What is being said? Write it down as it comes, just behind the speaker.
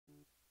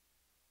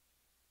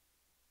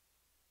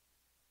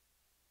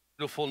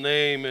Beautiful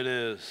name it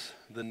is,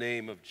 the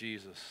name of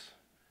Jesus.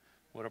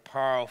 What a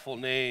powerful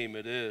name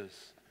it is,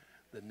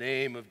 the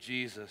name of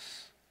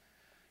Jesus.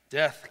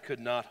 Death could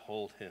not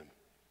hold him.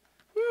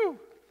 Woo!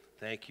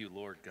 Thank you,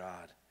 Lord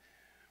God.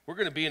 We're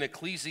going to be in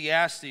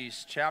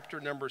Ecclesiastes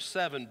chapter number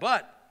 7,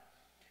 but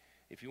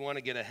if you want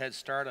to get a head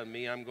start on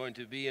me, I'm going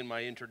to be in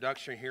my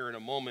introduction here in a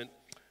moment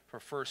for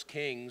 1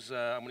 Kings.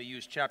 I'm going to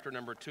use chapter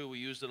number 2. We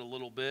used it a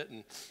little bit,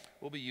 and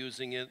we'll be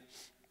using it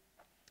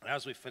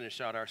as we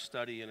finish out our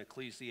study in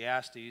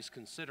Ecclesiastes,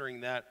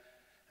 considering that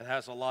it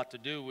has a lot to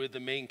do with the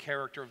main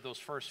character of those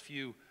first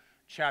few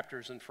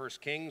chapters in 1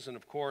 Kings. And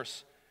of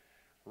course,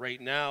 right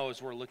now,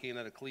 as we're looking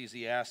at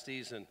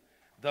Ecclesiastes and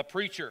the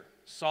preacher,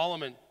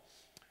 Solomon,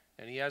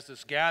 and he has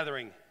this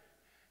gathering.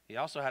 He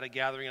also had a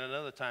gathering at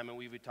another time, and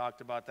we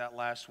talked about that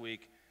last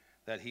week,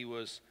 that he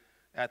was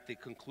at the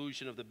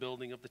conclusion of the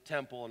building of the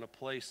temple in a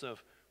place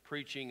of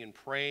preaching and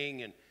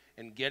praying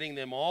and getting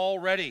them all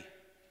ready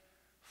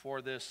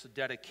for this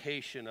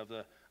dedication of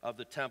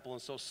the temple.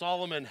 And so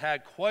Solomon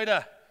had quite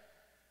a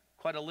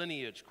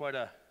lineage, quite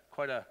a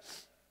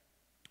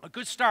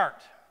good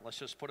start, let's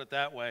just put it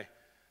that way.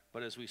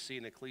 But as we see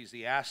in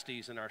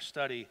Ecclesiastes in our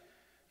study,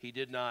 he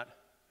did not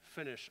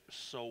finish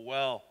so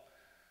well.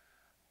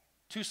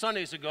 2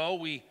 Sundays ago,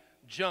 we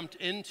jumped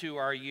into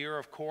our year,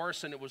 of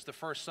course, and it was the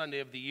first Sunday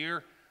of the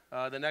year.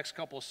 The next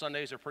couple of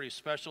Sundays are pretty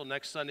special.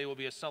 Next Sunday will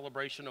be a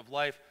Celebration of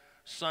Life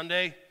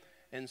Sunday,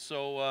 and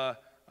so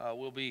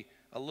we'll be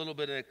a little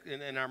bit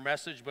in our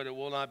message, but it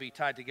will not be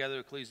tied together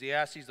with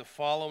Ecclesiastes. The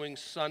following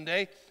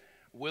Sunday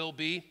will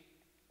be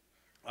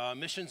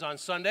Missions on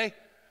Sunday,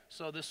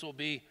 so this will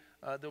be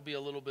there'll be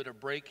a little bit of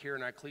break here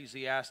in our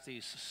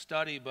Ecclesiastes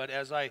study. But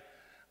as I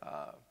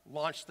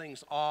launched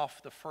things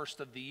off the first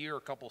of the year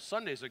a couple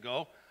Sundays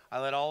ago, I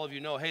let all of you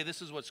know, hey, this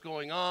is what's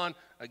going on.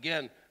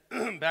 Again,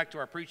 back to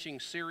our preaching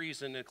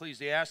series in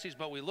Ecclesiastes,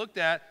 but we looked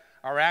at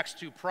our Acts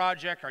 2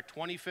 project, our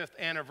 25th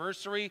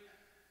anniversary.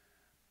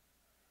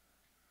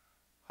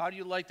 How do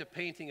you like the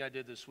painting I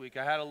did this week?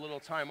 I had a little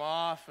time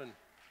off, and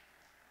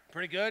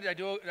pretty good?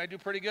 Did I do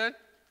pretty good?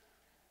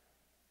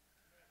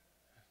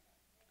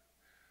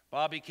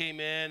 Bobby came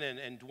in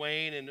and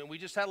Dwayne, and we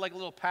just had like a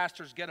little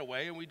pastor's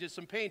getaway, and we did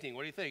some painting.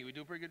 What do you think? We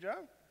do a pretty good job?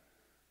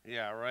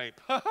 Yeah, right.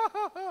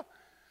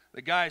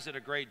 The guys did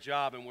a great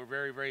job, and we're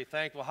very, very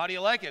thankful. How do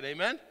you like it?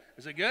 Amen?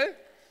 Is it good?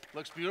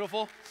 Looks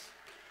beautiful.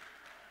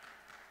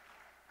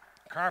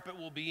 Carpet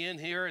will be in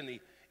here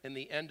in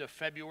the end of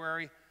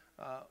February.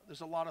 There's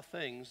a lot of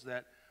things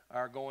that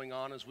are going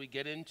on as we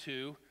get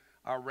into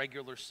our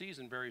regular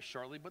season very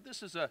shortly. But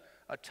this is a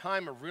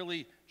time of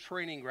really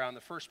training ground,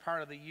 the first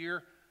part of the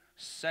year,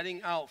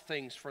 setting out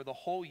things for the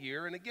whole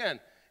year. And again,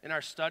 in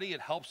our study,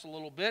 it helps a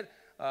little bit,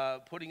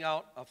 putting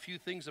out a few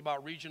things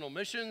about regional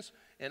missions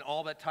and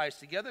all that ties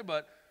together.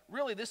 But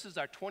really, this is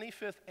our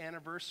 25th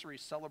anniversary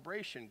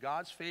celebration,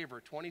 God's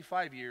favor,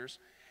 25 years.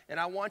 And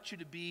I want you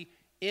to be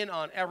in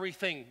on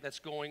everything that's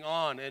going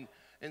on.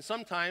 And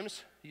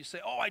sometimes you say,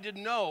 oh, I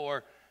didn't know,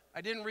 or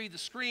I didn't read the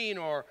screen,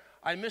 or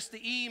I missed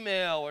the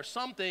email or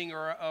something,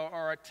 or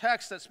a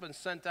text that's been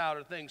sent out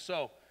or things.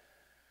 So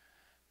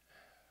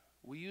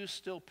we use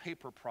still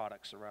paper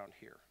products around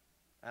here.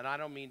 And I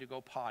don't mean to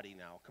go potty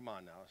now. Come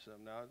on now. So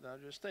now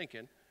just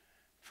thinking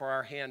for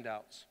our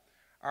handouts.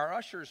 Our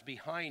ushers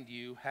behind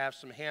you have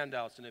some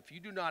handouts, and if you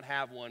do not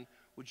have one,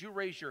 would you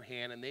raise your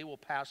hand, and they will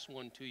pass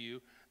one to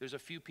you. There's a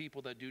few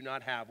people that do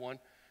not have one.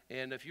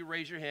 And if you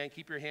raise your hand,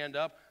 keep your hand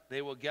up,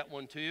 they will get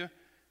one to you.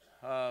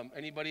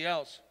 Anybody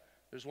else?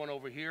 There's one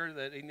over here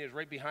that is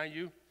right behind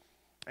you.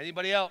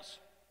 Anybody else?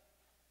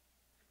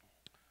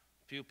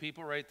 A few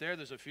people right there.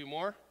 There's a few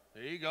more.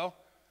 There you go.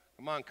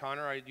 Come on,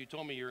 Connor. You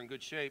told me you're in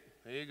good shape.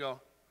 There you go.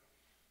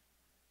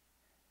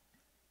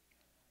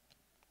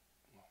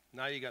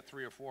 Now you got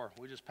 3 or 4.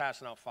 We're just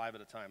passing out 5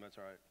 at a time. That's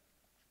all right.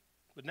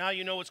 But now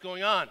you know what's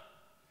going on.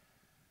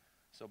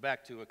 So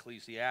back to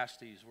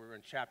Ecclesiastes. We're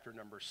in chapter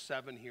number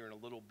 7 here in a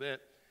little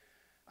bit.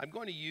 I'm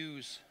going to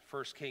use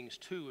 1 Kings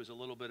 2 as a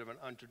little bit of an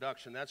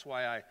introduction. That's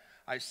why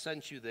I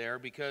sent you there,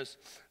 because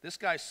this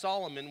guy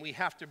Solomon, we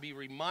have to be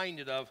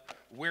reminded of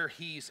where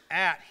he's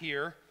at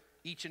here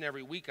each and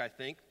every week, I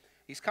think.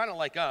 He's kind of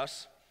like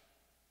us.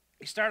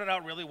 He started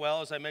out really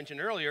well, as I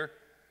mentioned earlier,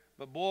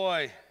 but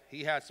boy,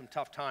 he had some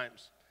tough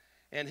times.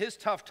 And his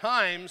tough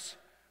times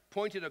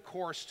pointed, of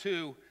course,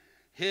 to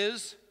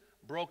his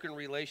broken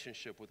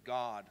relationship with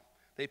God.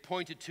 They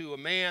pointed to a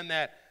man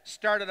that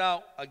started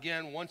out,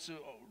 again, once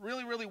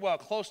really, really well,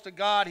 close to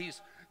God.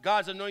 He's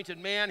God's anointed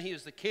man. He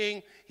is the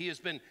king. He has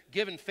been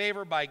given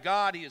favor by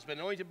God. He has been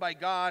anointed by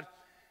God.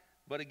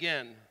 But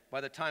again,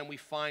 by the time we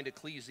find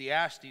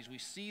Ecclesiastes, we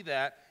see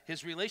that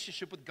his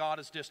relationship with God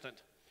is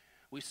distant.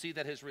 We see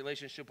that his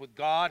relationship with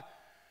God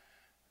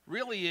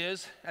really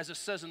is, as it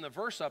says in the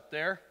verse up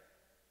there,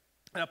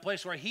 in a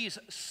place where he's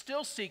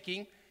still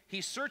seeking,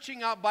 he's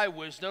searching out by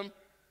wisdom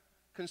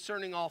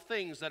concerning all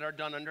things that are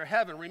done under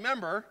heaven.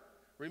 Remember,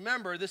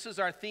 this is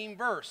our theme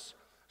verse,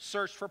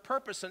 search for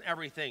purpose in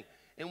everything.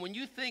 And when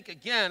you think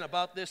again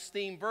about this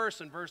theme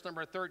verse in verse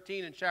number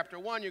 13 in chapter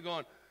 1, you're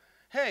going,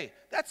 hey,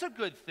 that's a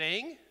good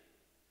thing.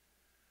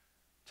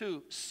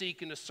 to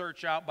seek and to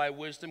search out by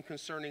wisdom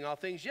concerning all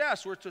things?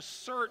 Yes, we're to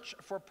search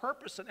for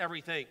purpose in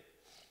everything.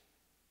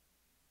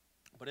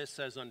 But it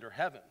says under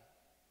heaven.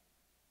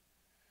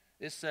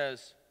 It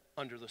says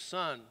under the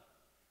sun,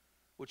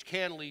 which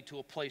can lead to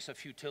a place of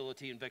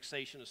futility and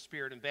vexation of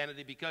spirit and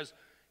vanity, because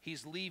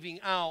he's leaving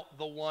out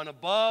the one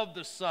above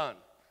the sun,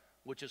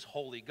 which is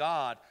holy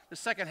God. The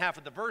second half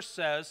of the verse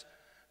says,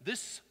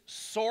 this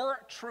sore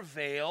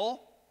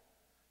travail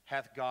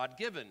hath God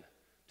given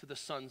to the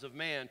sons of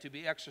man to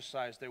be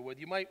exercised therewith.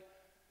 You might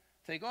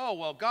think, oh,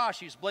 well, gosh,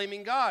 he's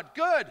blaming God.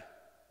 Good.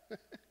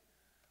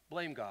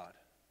 Blame God.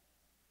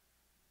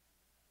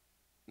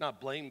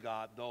 Not blame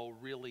God, though,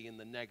 really in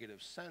the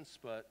negative sense,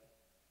 but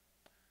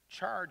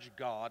charge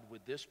God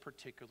with this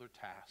particular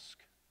task,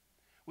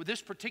 with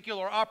this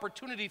particular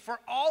opportunity for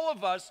all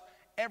of us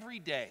every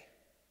day.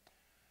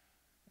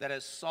 That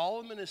as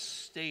Solomon is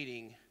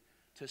stating,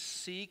 to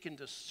seek and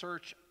to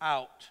search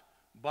out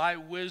by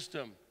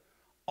wisdom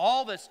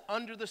all that's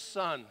under the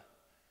sun,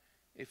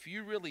 if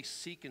you really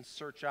seek and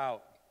search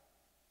out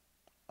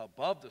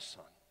above the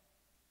sun,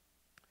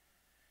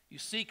 you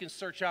seek and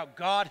search out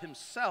God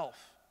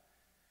himself,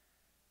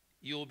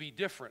 you'll be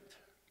different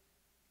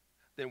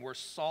than where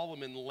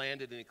Solomon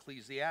landed in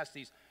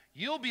Ecclesiastes.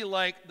 You'll be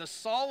like the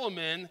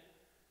Solomon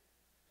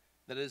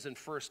that is in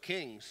 1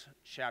 Kings,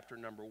 chapter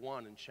number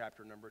 1 and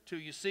chapter number 2.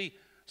 You see,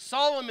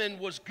 Solomon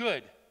was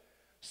good.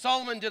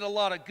 Solomon did a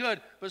lot of good,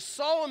 but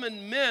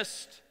Solomon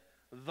missed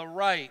the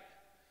right.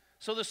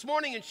 So this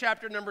morning in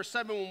chapter number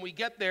 7, when we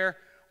get there,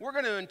 we're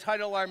going to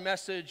entitle our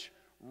message,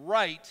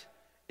 Right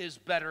is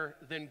Better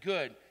Than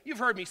Good. You've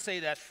heard me say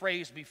that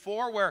phrase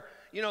before where,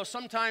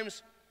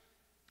 sometimes,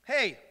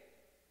 hey,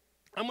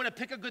 I'm going to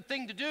pick a good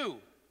thing to do,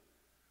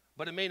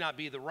 but it may not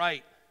be the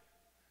right.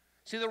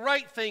 See, the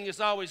right thing is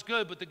always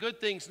good, but the good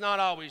thing's not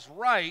always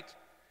right,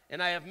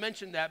 and I have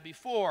mentioned that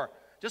before.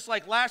 Just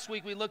like last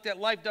week we looked at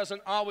life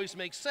doesn't always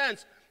make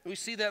sense. We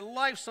see that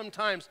life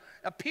sometimes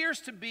appears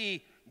to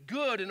be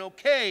good and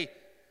okay,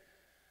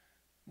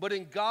 but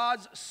in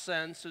God's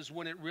sense is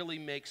when it really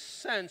makes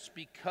sense,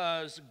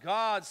 because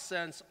God's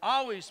sense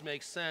always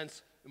makes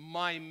sense.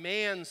 My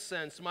man's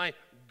sense, my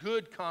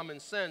good common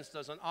sense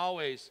doesn't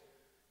always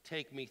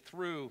take me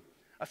through.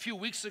 A few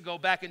weeks ago,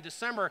 back in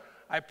December,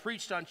 I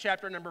preached on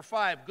chapter number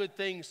 5, good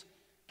things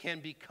can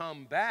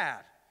become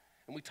bad.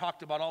 And we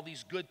talked about all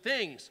these good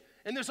things.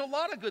 And there's a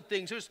lot of good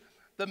things. There's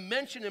the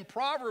mention in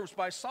Proverbs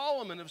by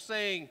Solomon of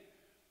saying,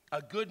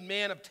 a good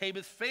man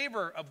obtaineth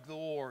favor of the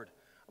Lord,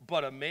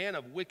 but a man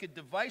of wicked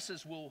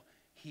devices will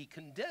he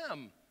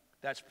condemn.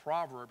 That's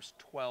Proverbs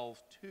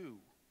 12:2.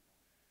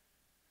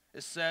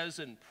 It says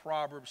in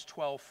Proverbs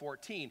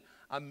 12:14,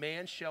 a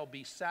man shall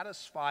be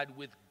satisfied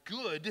with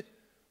good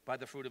by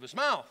the fruit of his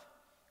mouth,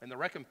 and the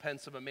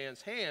recompense of a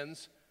man's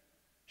hands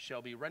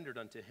shall be rendered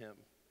unto him.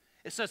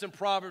 It says in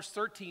Proverbs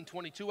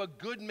 13:22, a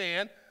good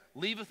man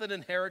leaveth an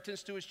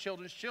inheritance to his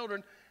children's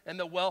children, and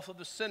the wealth of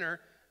the sinner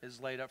is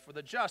laid up for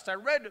the just. I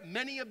read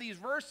many of these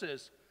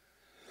verses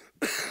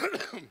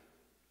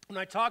when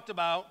I talked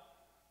about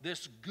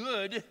this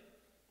good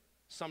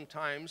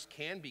sometimes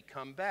can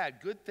become bad.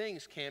 Good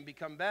things can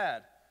become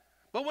bad.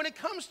 But when it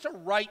comes to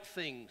right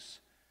things,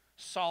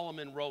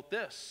 Solomon wrote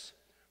this,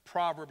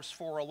 Proverbs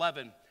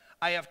 4:11,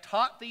 I have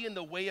taught thee in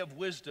the way of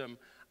wisdom,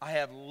 I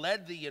have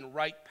led thee in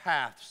right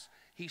paths.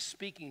 He's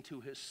speaking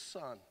to his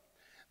son.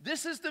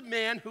 This is the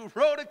man who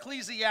wrote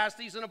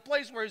Ecclesiastes in a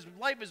place where his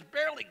life is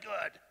barely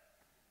good.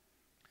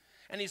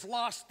 And he's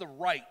lost the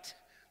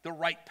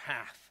right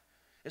path.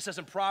 It says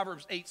in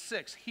Proverbs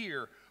 8:6,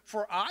 hear,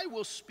 for I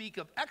will speak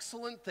of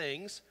excellent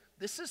things.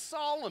 This is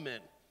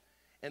Solomon.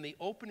 And the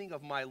opening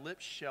of my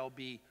lips shall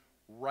be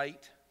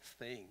right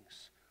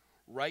things,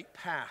 right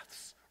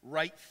paths,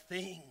 right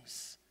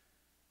things.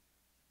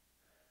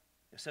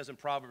 It says in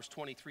Proverbs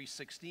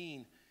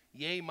 23:16,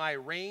 yea, my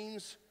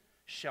reins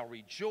shall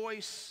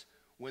rejoice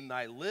when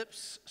thy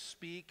lips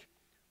speak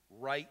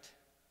right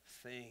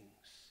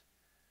things.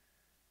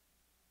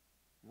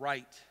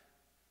 Right,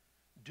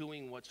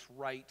 doing what's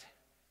right,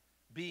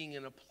 being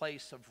in a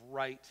place of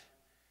right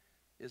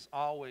is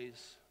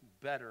always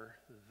better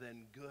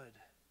than good.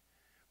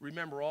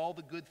 Remember all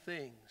the good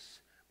things,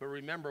 but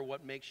remember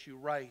what makes you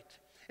right.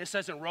 It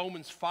says in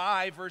Romans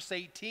 5, verse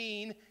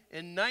 18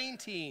 and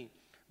 19,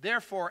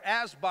 therefore,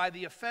 as by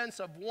the offense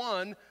of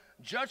one,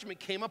 judgment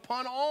came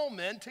upon all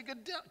men to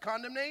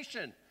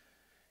condemnation,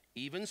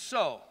 even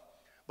so,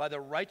 by the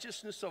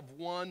righteousness of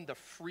one, the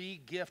free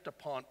gift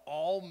upon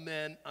all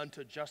men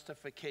unto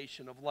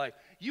justification of life.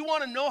 You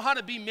want to know how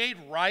to be made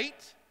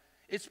right?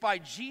 It's by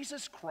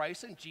Jesus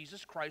Christ and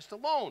Jesus Christ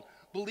alone.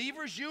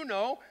 Believers, you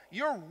know,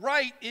 you're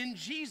right in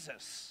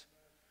Jesus.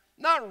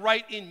 Not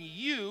right in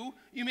you.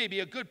 You may be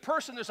a good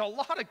person. There's a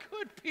lot of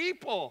good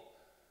people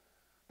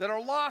that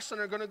are lost and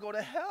are going to go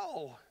to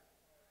hell.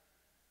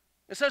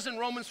 It says in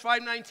Romans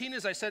 5:19,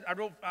 as I said, I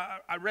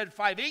read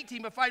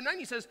 5:18, but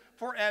 5:19 says,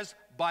 for as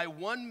by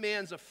one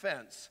man's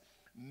offense,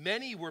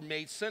 many were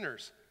made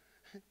sinners.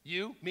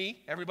 You,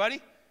 me,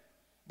 everybody.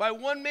 By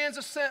one man's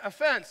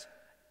offense,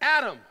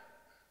 Adam,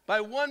 By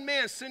one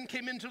man, sin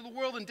came into the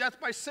world, and death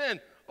by sin.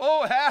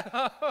 Oh,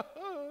 Adam.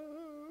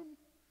 Well,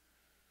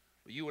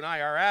 you and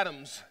I are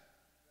Adams.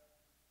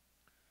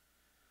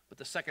 But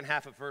the second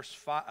half of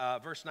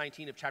verse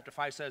 19 of chapter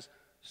 5 says,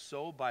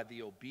 so by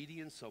the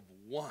obedience of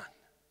one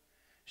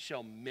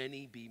shall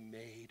many be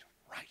made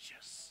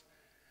righteous.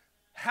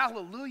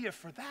 Hallelujah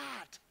for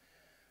that.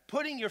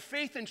 Putting your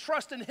faith and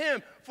trust in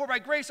him. For by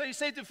grace are you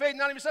saved through faith,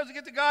 not of yourselves to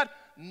get to God,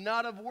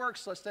 not of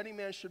works, lest any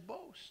man should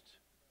boast.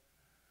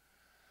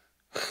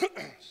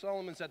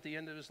 Solomon's at the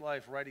end of his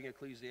life writing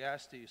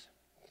Ecclesiastes,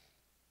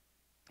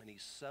 and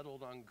he's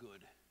settled on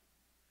good.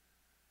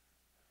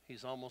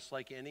 He's almost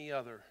like any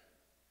other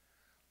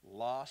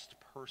lost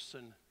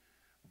person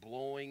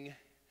blowing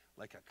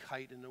like a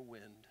kite in the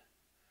wind,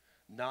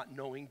 not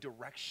knowing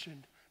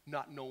direction,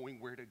 not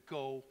knowing where to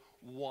go,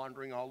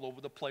 wandering all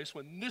over the place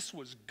when this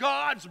was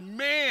God's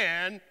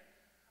man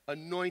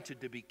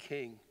anointed to be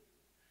king.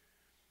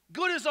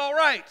 Good is all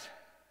right.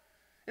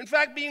 In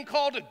fact, being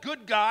called a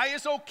good guy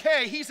is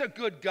okay. He's a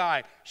good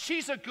guy.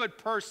 She's a good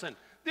person.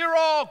 They're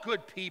all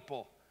good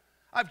people.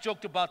 I've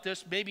joked about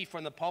this maybe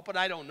from the pulpit,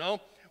 I don't know.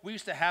 We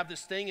used to have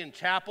this thing in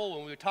chapel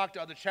when we would talk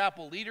to other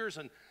chapel leaders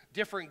and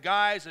different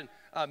guys and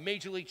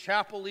Major League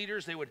chapel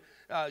leaders.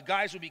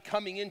 Guys would be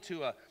coming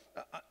into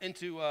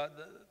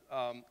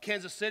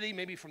Kansas City,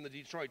 maybe from the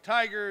Detroit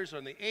Tigers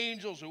or the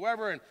Angels,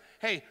 whoever. And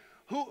hey,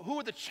 who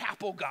are the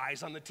chapel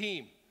guys on the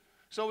team?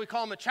 So we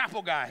call them the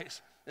chapel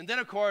guys. And then,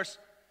 of course,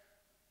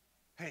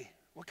 hey,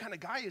 what kind of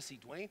guy is he,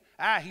 Dwayne?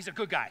 He's a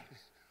good guy.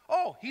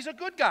 Oh, he's a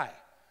good guy.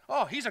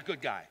 Oh, he's a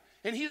good guy.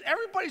 And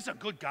everybody's a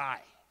good guy.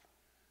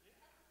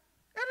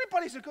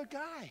 Everybody's a good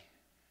guy.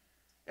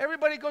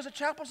 Everybody goes to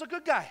chapel's a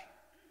good guy.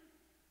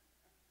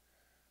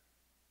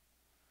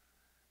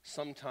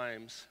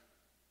 Sometimes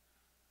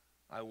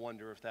I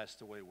wonder if that's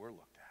the way we're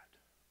looked at.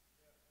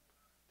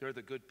 They're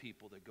the good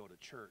people that go to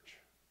church.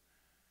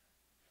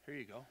 Here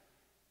you go.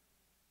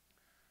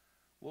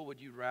 What would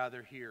you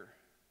rather hear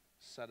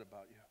said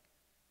about you?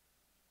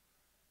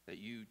 That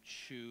you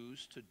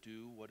choose to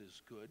do what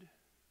is good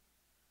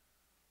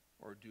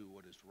or do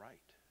what is right?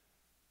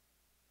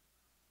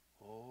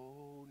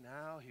 Oh,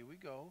 now here we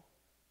go.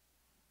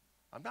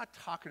 I'm not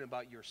talking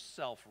about your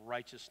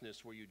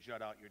self-righteousness where you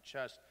jut out your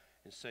chest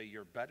and say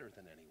you're better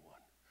than anyone.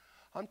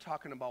 I'm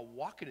talking about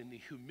walking in the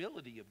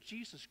humility of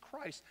Jesus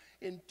Christ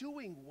and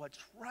doing what's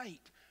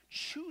right,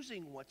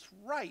 choosing what's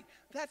right.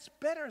 That's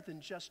better than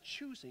just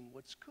choosing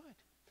what's good.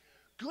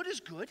 Good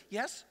is good,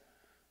 yes.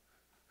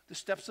 The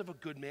steps of a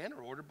good man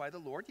are ordered by the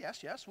Lord.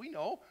 Yes, we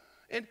know.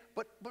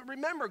 But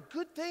remember,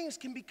 good things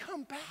can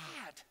become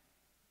bad.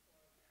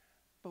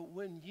 But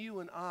when you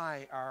and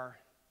I are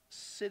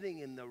sitting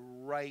in the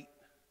right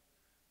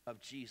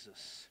of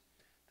Jesus,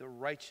 the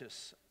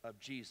righteous of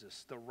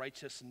Jesus, the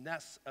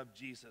righteousness of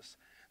Jesus,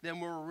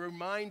 then we're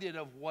reminded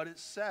of what it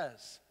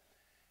says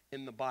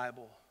in the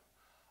Bible.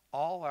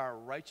 All our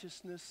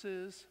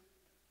righteousnesses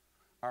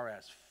are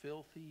as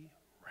filthy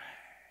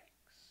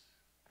rags.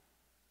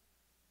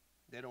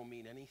 They don't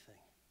mean anything.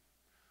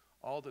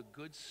 All the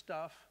good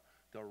stuff,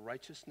 the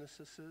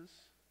righteousnesses,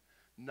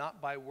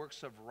 not by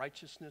works of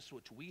righteousness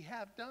which we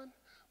have done,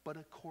 but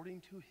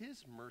according to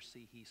his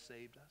mercy he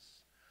saved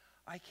us.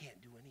 I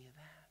can't do any of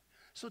that.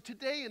 So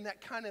today, in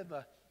that kind of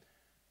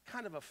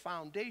a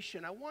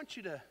foundation, I want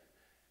you to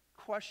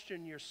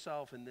question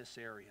yourself in this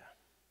area.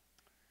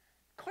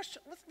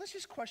 Let's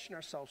just question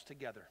ourselves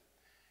together.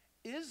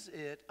 Is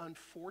it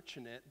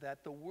unfortunate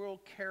that the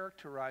world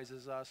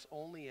characterizes us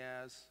only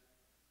as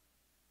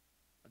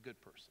a good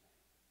person?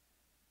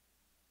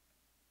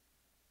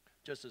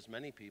 Just as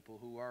many people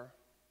who are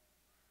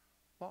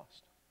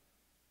lost.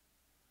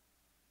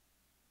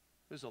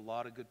 There's a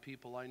lot of good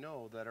people I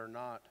know that are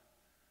not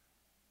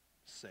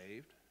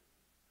saved.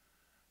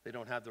 They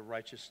don't have the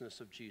righteousness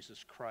of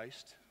Jesus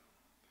Christ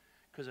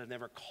because they've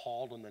never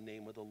called on the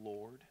name of the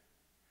Lord.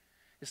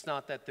 It's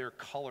not that their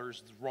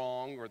color's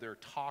wrong or their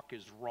talk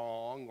is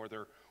wrong or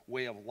their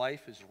way of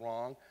life is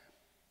wrong.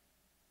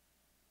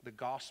 The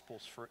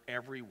gospel's for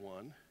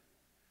everyone.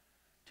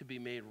 To be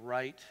made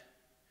right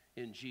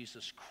in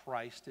Jesus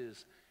Christ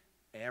is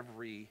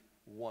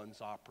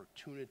everyone's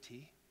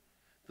opportunity.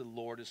 The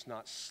Lord is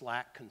not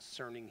slack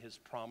concerning his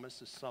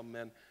promise, as some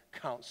men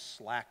count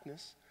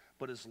slackness,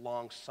 but is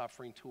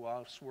long-suffering to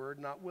usward,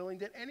 not willing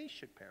that any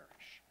should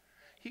perish.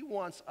 He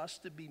wants us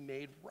to be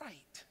made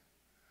right,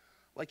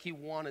 like he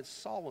wanted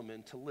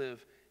Solomon to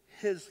live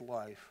his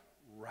life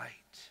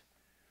right.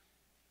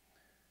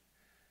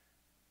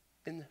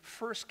 In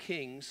 1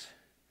 Kings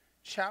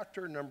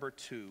chapter number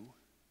 2,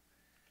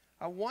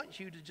 I want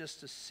you to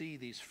just see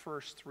these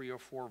first 3 or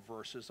 4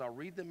 verses. I'll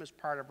read them as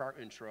part of our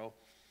intro,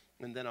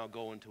 and then I'll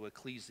go into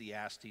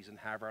Ecclesiastes and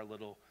have our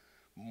little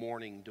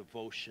morning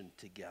devotion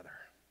together.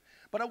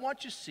 But I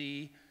want you to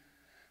see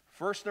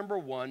verse number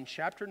 1,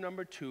 chapter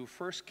number 2,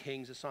 1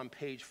 Kings. It's on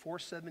page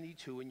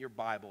 472 in your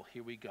Bible.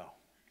 Here we go.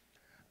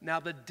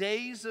 Now the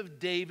days of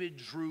David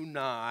drew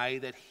nigh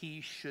that he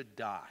should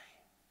die.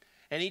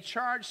 And he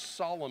charged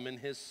Solomon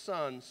his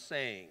son,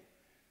 saying,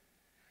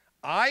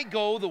 I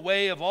go the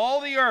way of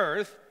all the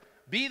earth,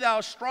 Be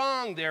thou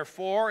strong,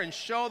 therefore, and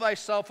show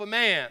thyself a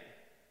man.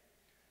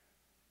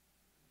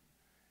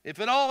 If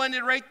it all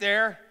ended right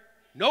there,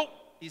 nope,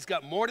 he's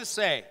got more to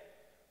say.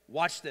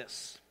 Watch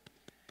this.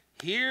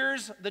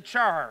 Here's the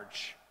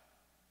charge.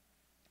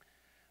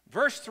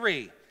 Verse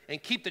 3,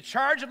 and keep the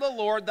charge of the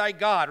Lord thy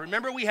God.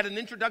 Remember we had an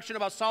introduction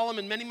about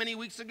Solomon many, many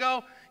weeks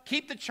ago?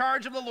 Keep the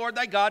charge of the Lord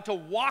thy God to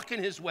walk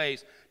in his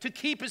ways, to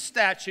keep his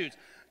statutes,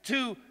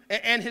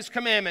 and his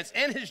commandments,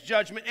 and his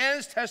judgment, and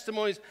his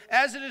testimonies,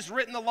 as it is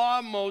written in the law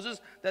of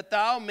Moses, that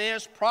thou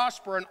mayest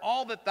prosper in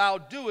all that thou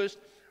doest,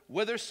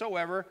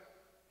 whithersoever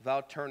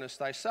thou turnest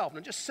thyself. Now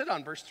just sit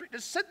on verse 3.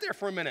 Just sit there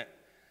for a minute.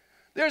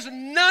 There's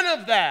none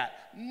of that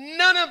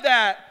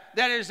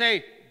that is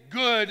a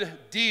good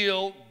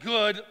deal,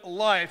 good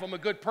life. I'm a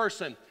good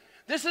person.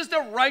 This is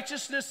the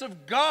righteousness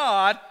of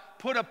God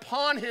put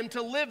upon him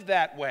to live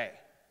that way.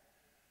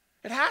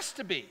 It has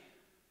to be.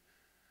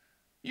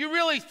 You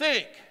really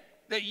think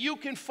that you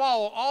can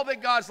follow all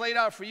that God's laid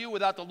out for you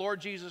without the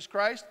Lord Jesus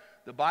Christ?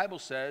 The Bible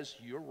says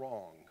you're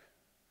wrong.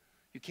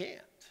 You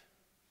can't.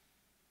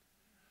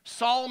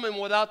 Solomon,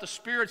 without the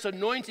Spirit's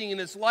anointing in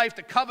his life,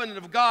 the covenant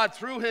of God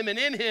through him and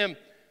in him,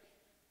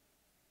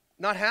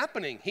 not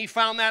happening. He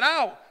found that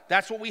out.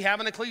 That's what we have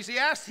in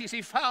Ecclesiastes.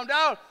 He found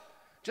out,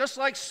 just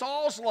like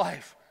Saul's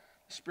life,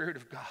 the Spirit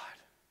of God.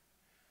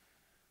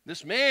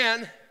 This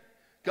man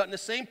got in the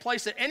same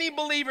place that any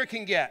believer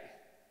can get.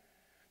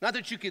 Not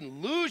that you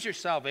can lose your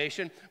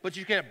salvation, but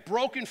you can have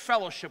broken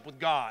fellowship with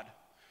God.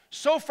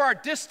 So far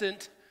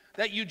distant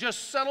that you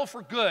just settle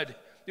for good.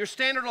 Your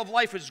standard of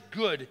life is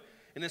good,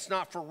 and it's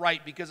not for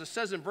right, because it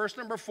says in verse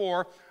number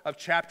 4 of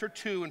chapter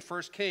 2 in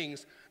 1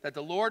 Kings that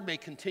the Lord may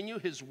continue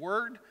his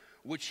word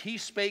which he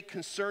spake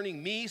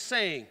concerning me,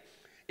 saying,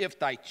 if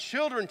thy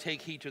children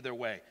take heed to their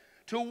way,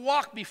 to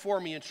walk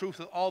before me in truth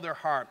with all their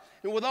heart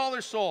and with all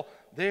their soul,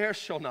 there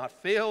shall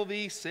not fail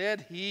thee,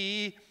 said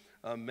he,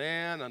 a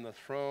man on the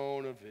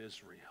throne of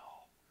Israel.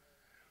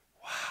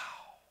 Wow.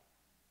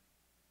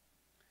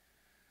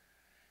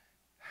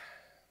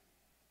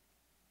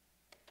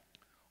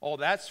 Oh,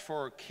 that's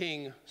for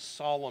King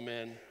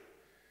Solomon,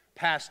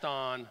 passed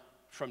on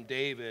from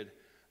David.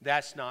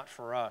 That's not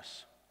for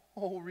us.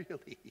 Oh,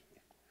 really?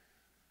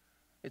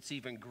 It's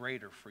even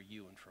greater for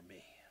you and for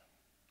me.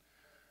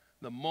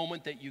 The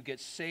moment that you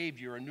get saved,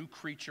 you're a new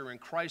creature in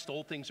Christ.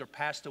 Old things are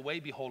passed away.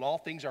 Behold, all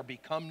things are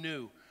become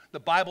new. The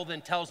Bible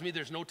then tells me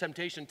there's no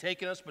temptation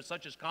taken us, but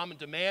such is common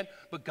to man,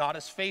 but God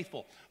is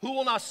faithful, who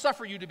will not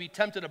suffer you to be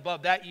tempted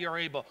above that ye are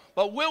able,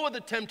 but will with the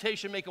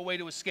temptation make a way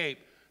to escape,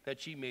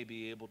 that ye may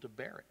be able to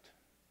bear it.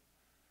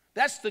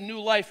 That's the new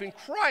life in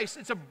Christ.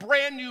 It's a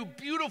brand new,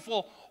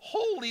 beautiful,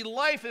 holy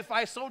life if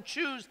I so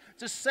choose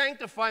to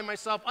sanctify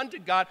myself unto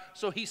God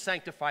so he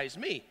sanctifies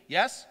me.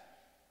 Yes?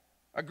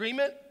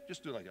 Agreement?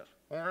 Just do it like this.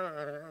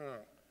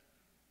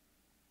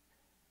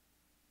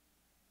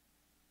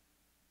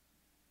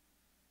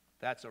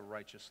 That's a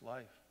righteous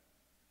life.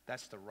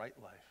 That's the right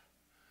life.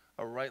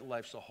 A right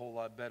life's a whole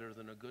lot better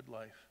than a good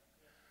life.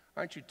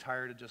 Aren't you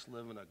tired of just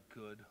living a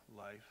good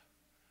life?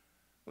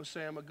 We'll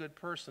say I'm a good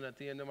person at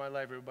the end of my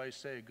life. Everybody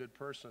say a good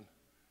person.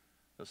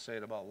 They'll say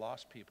it about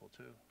lost people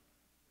too.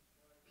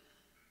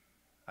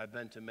 I've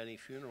been to many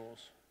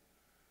funerals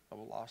of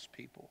lost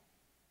people.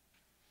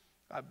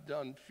 I've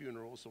done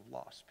funerals of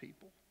lost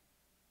people.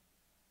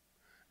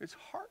 It's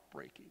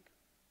heartbreaking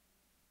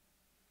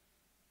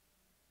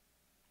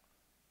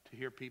to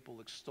hear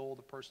people extol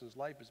the person's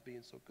life as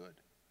being so good.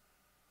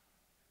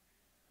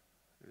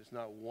 There's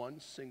not one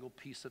single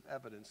piece of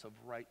evidence of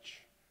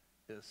righteousness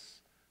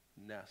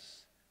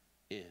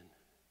in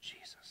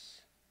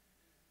Jesus.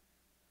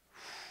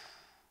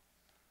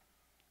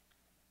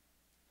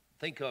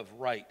 Think of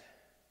right.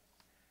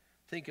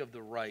 Think of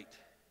the right.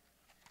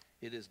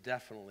 It is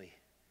definitely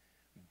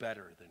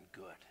better than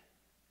good.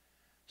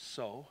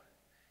 So,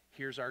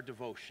 here's our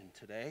devotion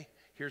today.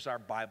 Here's our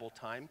Bible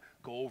time.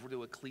 Go over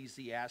to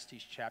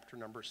Ecclesiastes chapter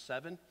number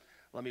 7.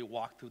 Let me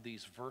walk through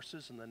these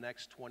verses in the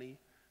next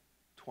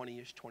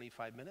 20-ish,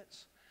 25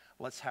 minutes.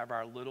 Let's have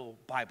our little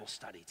Bible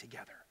study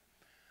together.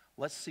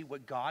 Let's see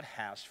what God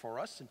has for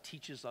us and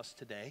teaches us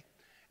today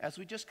as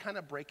we just kind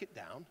of break it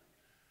down.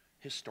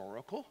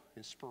 Historical,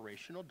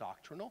 inspirational,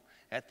 doctrinal.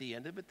 At the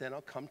end of it, then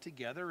I'll come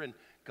together, and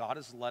God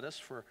has led us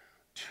for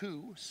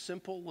 2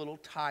 simple little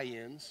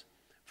tie-ins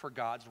for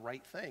God's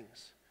right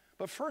things.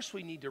 But first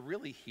we need to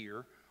really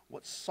hear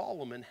what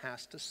Solomon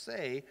has to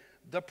say,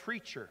 the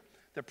preacher.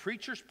 The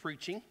preacher's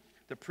preaching.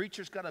 The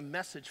preacher's got a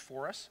message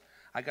for us.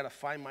 I got to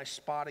find my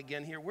spot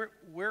again here.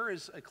 Where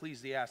is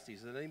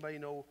Ecclesiastes? Does anybody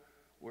know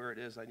where it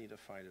is? I need to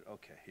find it.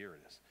 Okay, here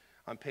it is.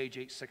 On page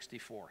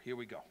 864. Here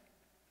we go.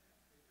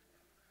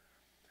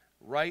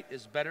 Right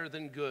is better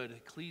than good.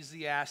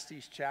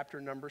 Ecclesiastes chapter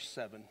number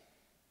 7,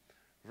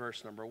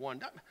 verse number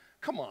 1.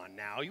 Come on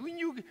now. When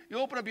you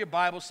open up your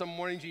Bible some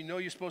mornings, you know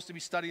you're supposed to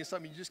be studying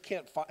something, you just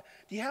can't find.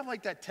 Do you have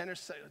like that tenor,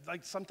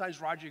 like sometimes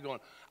Roger, you're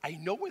going, I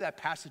know where that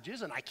passage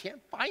is and I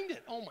can't find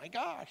it. Oh my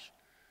gosh.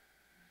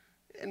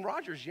 And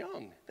Roger's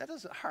young. That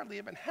doesn't hardly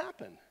even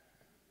happen.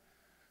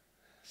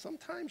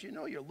 Sometimes,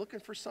 you're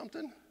looking for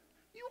something,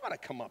 You ought to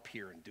come up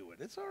here and do it.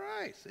 It's all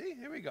right. See,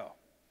 here we go.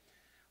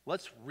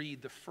 Let's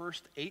read the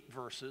first 8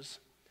 verses.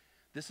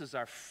 This is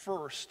our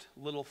first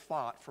little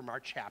thought from our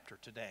chapter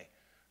today.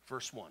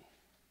 Verse 1.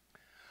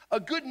 A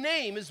good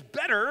name is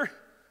better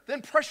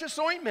than precious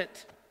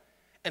ointment,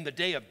 and the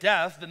day of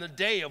death than the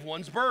day of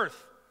one's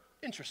birth.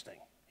 Interesting.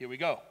 Here we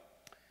go.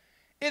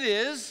 It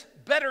is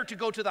better to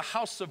go to the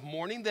house of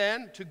mourning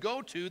than to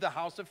go to the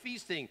house of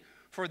feasting,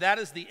 for that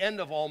is the end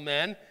of all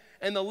men,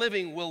 and the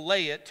living will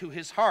lay it to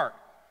his heart.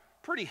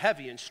 Pretty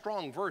heavy and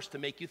strong verse to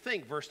make you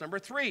think. Verse number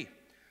 3.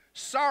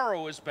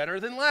 Sorrow is better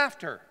than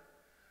laughter,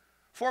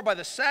 for by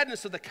the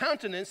sadness of the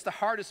countenance the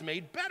heart is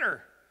made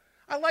better.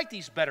 I like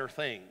these better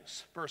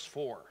things. Verse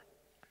 4.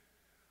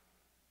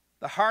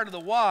 The heart of the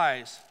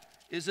wise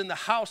is in the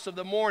house of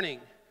the mourning,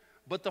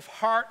 but the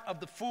heart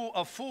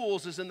of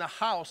fools is in the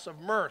house of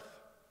mirth.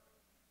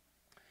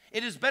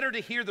 It is better to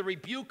hear the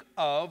rebuke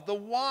of the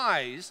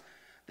wise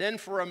than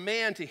for a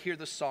man to hear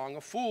the song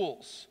of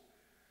fools.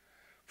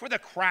 For the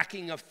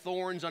cracking of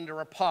thorns under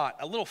a pot,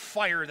 a little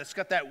fire that's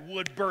got that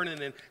wood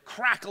burning and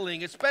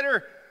crackling, it's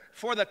better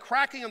for the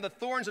cracking of the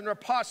thorns under a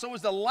pot, so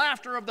is the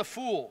laughter of the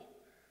fool.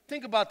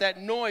 Think about that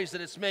noise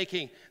that it's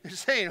making. They're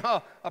saying,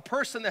 oh, a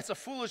person that's a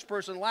foolish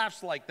person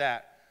laughs like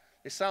that.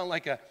 They sound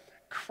like a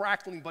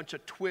crackling bunch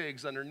of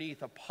twigs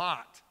underneath a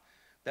pot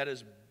that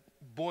is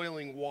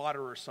boiling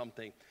water or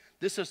something.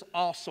 This is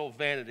also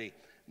vanity.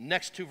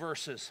 Next 2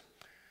 verses.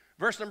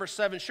 Verse number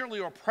 7, surely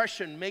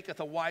oppression maketh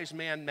a wise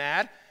man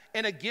mad,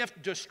 and a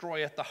gift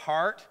destroyeth the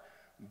heart.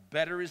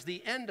 Better is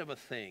the end of a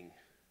thing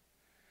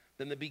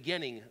than the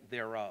beginning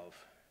thereof.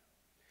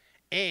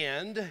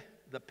 And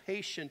the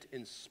patient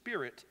in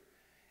spirit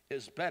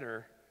is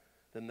better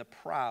than the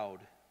proud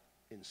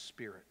in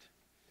spirit.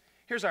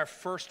 Here's our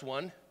first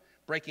one,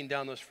 breaking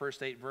down those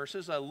first 8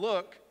 verses. I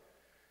look,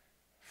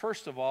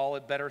 first of all,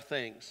 at better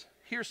things.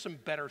 Here's some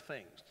better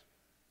things.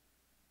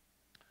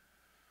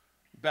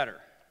 Better.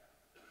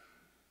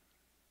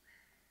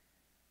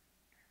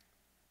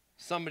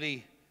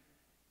 Somebody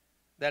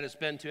that has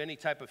been to any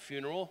type of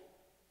funeral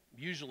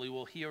usually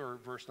will hear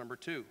verse number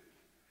 2.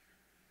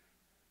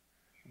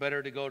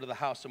 Better to go to the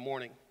house of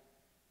mourning.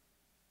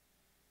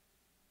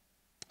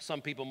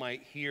 Some people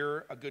might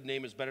hear a good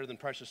name is better than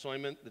precious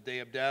ointment, the day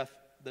of death,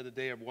 than the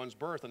day of one's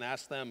birth, and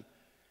ask them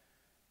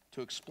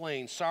to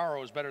explain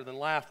sorrow is better than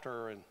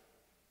laughter. And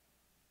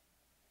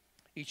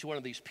each one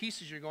of these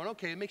pieces you're going,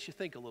 okay, it makes you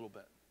think a little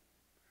bit.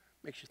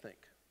 Makes you think.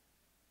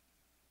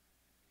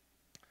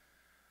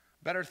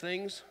 Better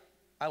things,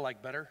 I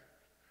like better.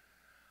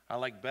 I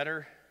like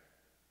better.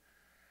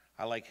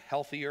 I like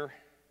healthier.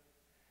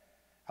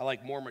 I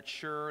like more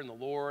mature in the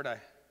Lord.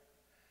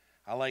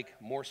 I like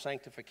more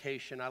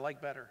sanctification. I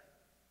like better.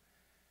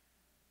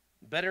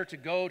 Better to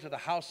go to the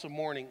house of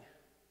mourning.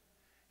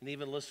 And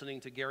even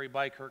listening to Gary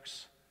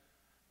Bykirk's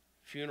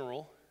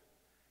funeral.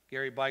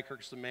 Gary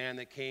Bykirk's the man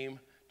that came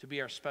to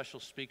be our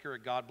special speaker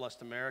at God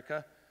Bless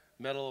America.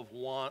 Medal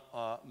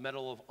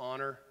of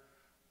Honor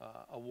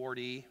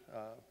awardee,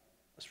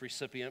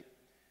 recipient.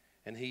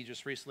 And he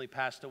just recently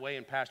passed away,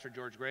 and Pastor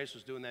George Grace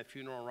was doing that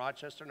funeral in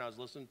Rochester, and I was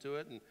listening to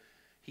it, and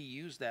he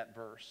used that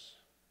verse.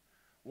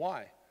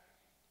 Why?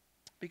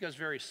 Because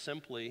very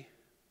simply,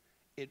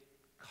 it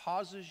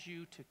causes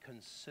you to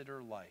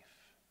consider life,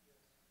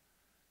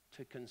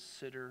 to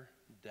consider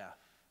death.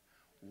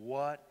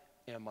 What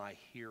am I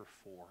here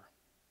for?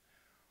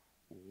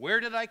 Where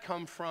did I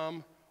come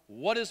from?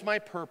 What is my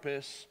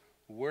purpose?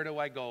 Where do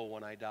I go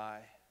when I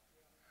die?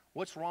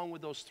 What's wrong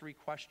with those 3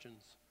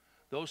 questions?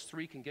 Those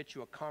 3 can get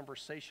you a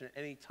conversation at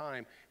any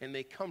time, and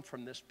they come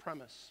from this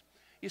premise.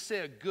 You say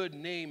a good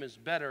name is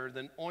better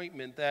than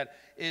ointment, that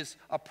is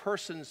a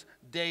person's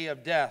day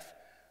of death,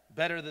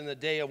 better than the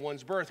day of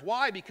one's birth.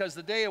 Why? Because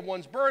the day of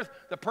one's birth,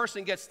 the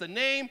person gets the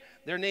name,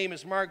 their name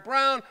is Mark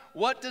Brown.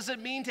 What does it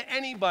mean to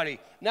anybody?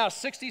 Now,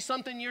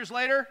 60-something years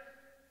later,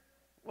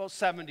 well,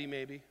 70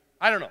 maybe,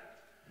 I don't know.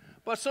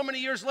 But so many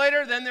years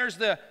later, then there's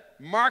the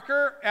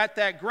marker at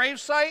that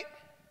gravesite.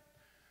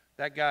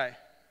 That guy,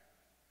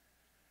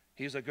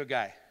 he's a good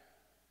guy.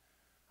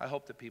 I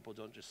hope that people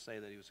don't just say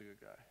that he was a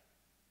good guy.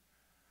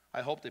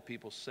 I hope that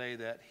people say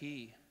that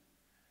he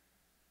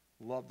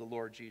loved the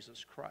Lord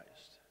Jesus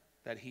Christ,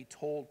 that he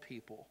told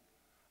people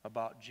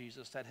about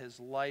Jesus, that his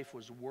life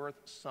was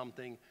worth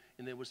something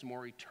and it was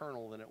more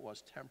eternal than it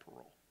was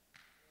temporal.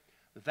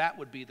 That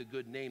would be the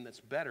good name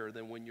that's better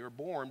than when you're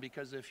born,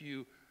 because if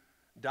you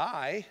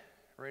die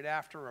right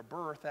after a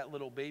birth, that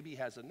little baby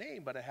has a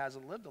name, but it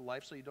hasn't lived a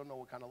life, so you don't know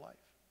what kind of life.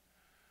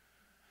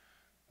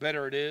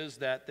 Better it is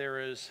that there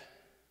is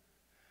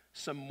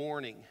some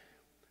mourning,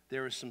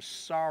 there is some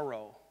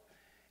sorrow.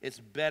 It's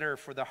better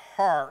for the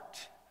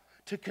heart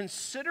to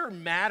consider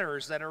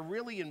matters that are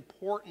really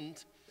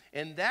important,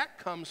 and that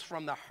comes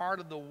from the heart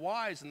of the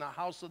wise in the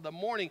house of the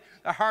mourning.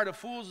 The heart of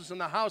fools is in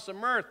the house of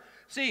mirth.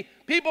 See,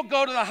 people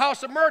go to the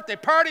house of mirth, they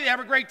party, they have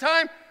a great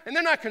time, and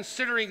they're not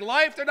considering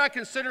life. They're not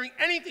considering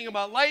anything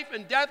about life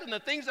and death and the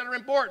things that are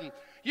important.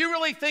 You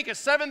really think at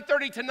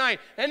 7:30 tonight,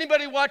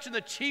 anybody watching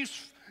the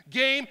Chiefs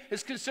Game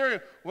is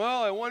considering,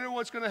 well, I wonder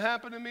what's going to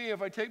happen to me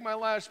if I take my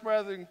last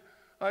breath and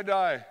I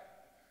die.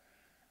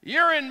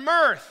 You're in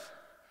mirth.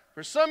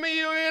 For some of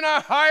you, in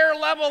a higher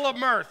level of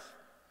mirth.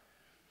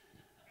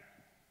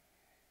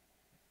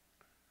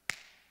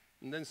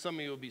 And then some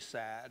of you will be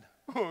sad.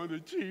 Oh, the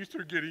Chiefs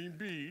are getting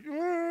beat.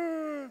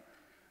 Ah.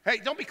 Hey,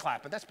 don't be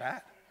clapping. That's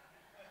bad.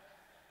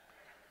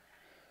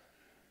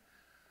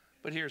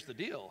 But here's the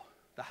deal.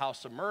 The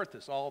house of mirth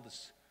is all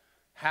this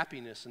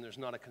happiness, and there's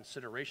not a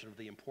consideration of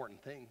the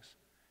important things.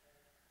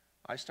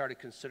 I started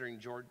considering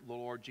the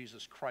Lord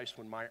Jesus Christ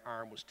when my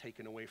arm was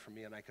taken away from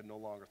me and I could no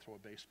longer throw a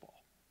baseball.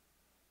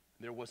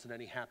 There wasn't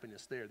any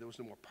happiness there. There was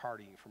no more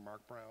partying for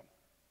Mark Brown.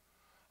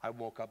 I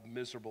woke up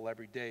miserable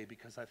every day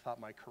because I thought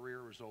my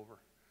career was over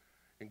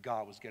and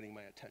God was getting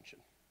my attention.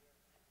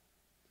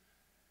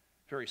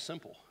 Very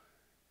simple.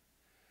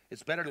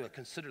 It's better to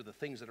consider the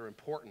things that are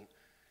important.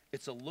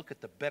 It's a look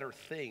at the better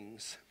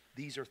things.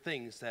 These are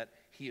things that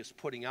he is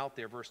putting out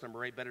there. Verse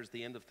number 8, better is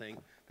the end of thing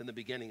than the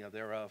beginning of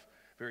thereof.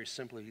 Very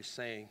simply, he's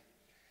saying,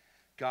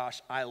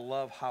 gosh, I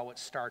love how it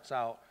starts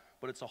out,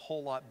 but it's a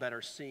whole lot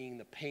better seeing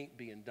the paint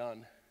being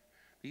done.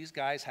 These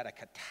guys had a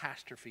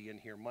catastrophe in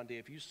here Monday.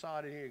 If you saw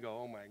it in here, you go,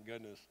 oh my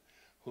goodness,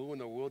 who in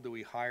the world do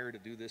we hire to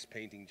do this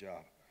painting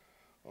job?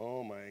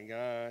 Oh my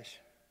gosh.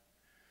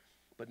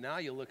 But now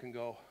you look and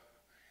go,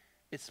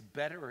 it's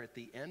better at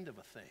the end of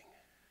a thing.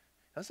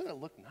 Doesn't it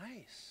look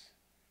nice?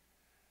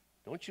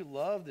 Don't you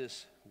love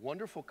this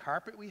wonderful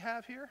carpet we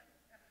have here?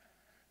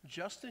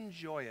 Just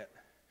enjoy it.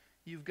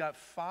 You've got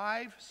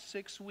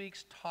 5-6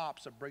 weeks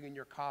tops of bringing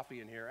your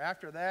coffee in here.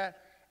 After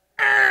that,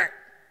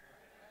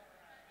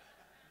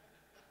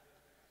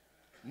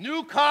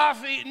 new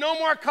coffee, no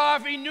more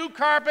coffee, new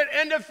carpet,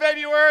 end of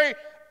February.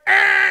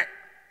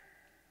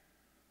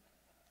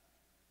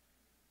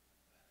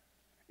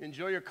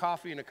 Enjoy your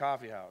coffee in a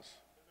coffee house.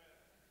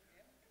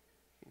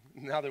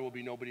 Now there will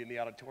be nobody in the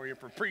auditorium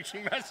for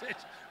preaching message.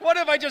 What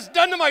have I just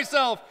done to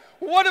myself?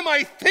 What am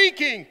I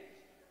thinking?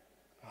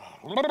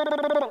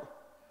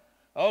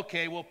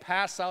 Okay, we'll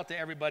pass out to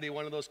everybody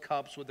one of those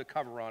cups with the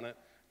cover on it.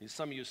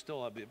 Some of you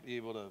still will be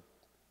able to.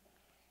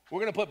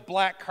 We're going to put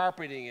black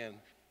carpeting in.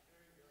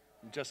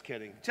 Just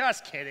kidding.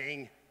 Just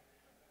kidding.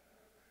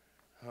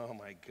 Oh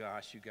my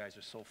gosh, you guys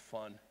are so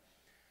fun.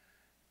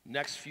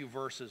 Next few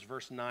verses,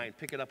 verse 9.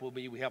 Pick it up with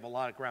me. We have a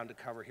lot of ground to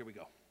cover. Here we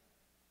go.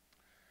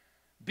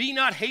 Be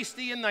not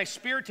hasty in thy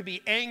spirit to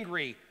be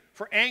angry,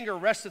 for anger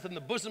resteth in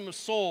the bosom of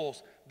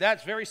souls.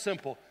 That's very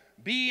simple.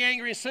 Be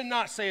angry and sin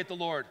not, saith the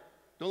Lord.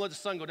 Don't let the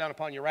sun go down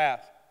upon your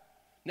wrath.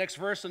 Next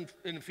verse in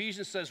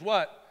Ephesians says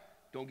what?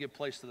 Don't give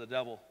place to the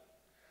devil.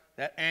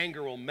 That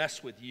anger will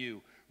mess with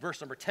you.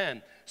 Verse number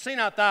 10. Say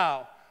not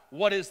thou,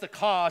 what is the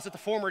cause that the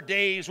former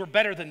days were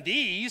better than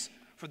these?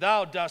 For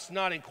thou dost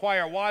not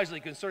inquire wisely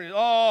concerning,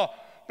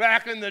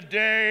 back in the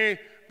day,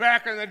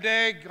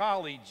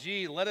 golly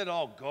gee, let it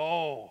all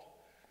go.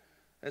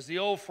 As the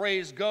old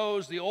phrase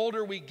goes, the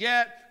older we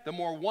get, the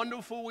more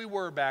wonderful we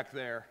were back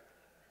there.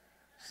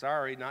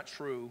 Sorry, not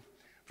true.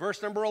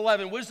 Verse number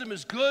 11, wisdom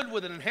is good,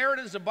 with an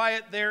inheritance and by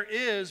it there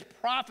is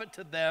profit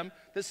to them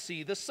that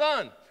see the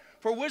sun.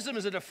 For wisdom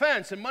is a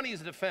defense, and money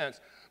is a defense.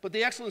 But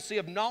the excellency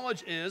of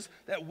knowledge is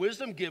that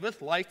wisdom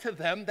giveth life to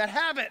them that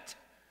have it.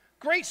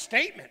 Great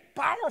statement,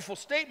 powerful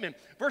statement.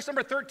 Verse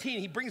number 13,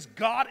 he brings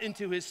God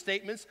into his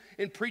statements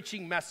in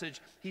preaching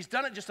message. He's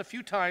done it just a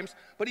few times,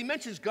 but he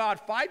mentions God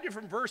 5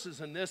 different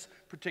verses in this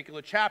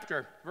particular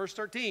chapter. Verse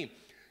 13,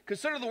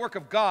 consider the work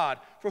of God,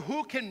 for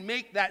who can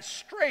make that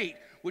straight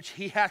which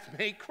he hath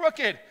made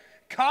crooked?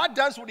 God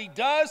does what he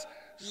does.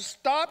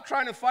 Stop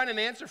trying to find an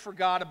answer for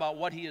God about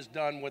what he has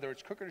done, whether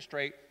it's crooked or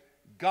straight.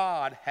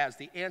 God has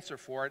the answer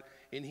for it,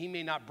 and he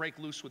may not break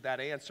loose with that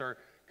answer.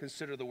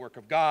 Consider the work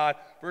of God.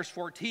 Verse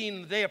 14,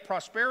 in the day of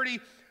prosperity,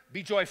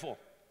 be joyful.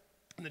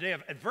 In the day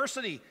of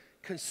adversity,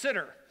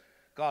 consider.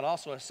 God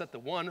also has set the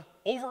one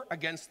over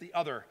against the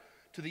other,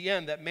 to the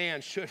end that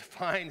man should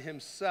find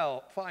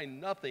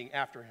nothing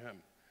after him.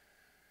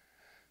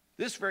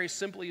 This very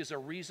simply is a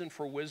reason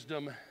for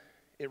wisdom.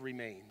 It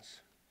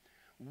remains.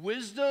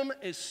 Wisdom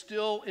is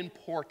still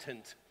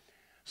important.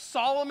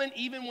 Solomon,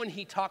 even when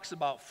he talks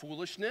about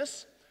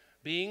foolishness,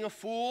 being a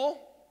fool,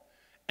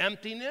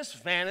 emptiness,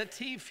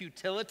 vanity,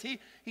 futility,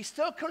 he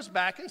still comes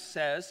back and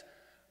says,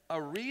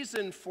 a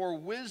reason for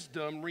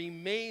wisdom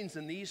remains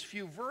in these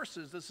few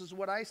verses. This is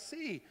what I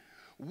see.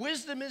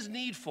 Wisdom is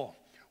needful.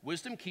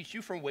 Wisdom keeps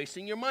you from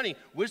wasting your money.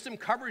 Wisdom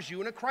covers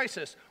you in a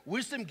crisis.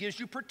 Wisdom gives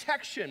you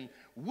protection.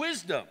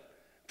 Wisdom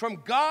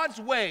from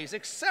God's ways,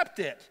 accept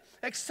it.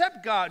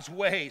 Accept God's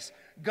ways.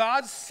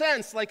 God's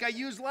sense, like I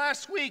used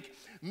last week,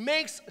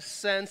 makes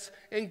sense,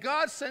 and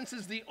God's sense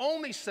is the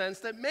only sense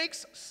that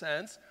makes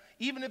sense,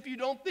 even if you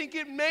don't think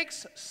it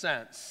makes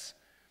sense,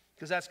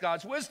 because that's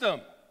God's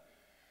wisdom.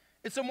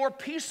 It's a more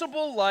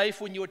peaceable life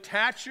when you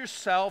attach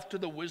yourself to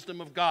the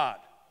wisdom of God.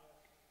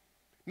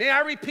 May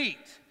I repeat,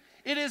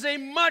 it is a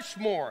much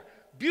more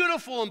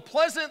beautiful and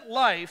pleasant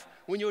life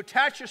when you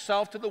attach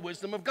yourself to the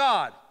wisdom of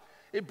God.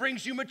 It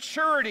brings you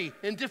maturity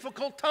in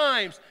difficult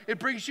times. It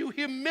brings you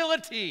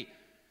humility.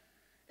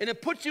 And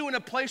it puts you in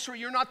a place where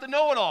you're not the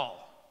know-it-all.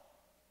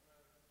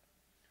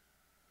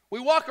 We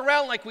walk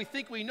around like we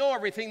think we know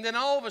everything, then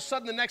all of a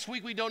sudden the next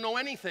week we don't know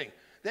anything.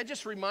 That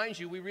just reminds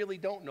you we really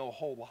don't know a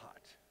whole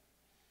lot.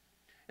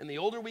 And the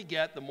older we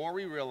get, the more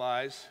we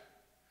realize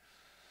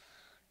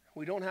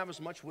we don't have as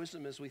much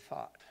wisdom as we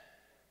thought.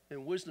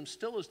 And wisdom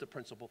still is the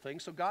principal thing.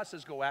 So God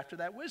says, go after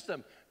that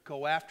wisdom.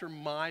 Go after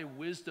my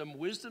wisdom.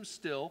 Wisdom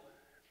still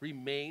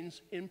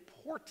remains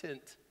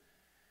important.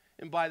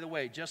 And by the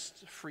way,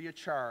 just free of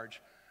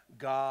charge,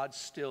 God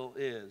still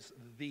is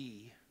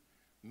the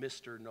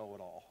Mr.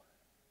 Know-It-All.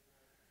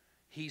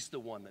 He's the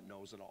one that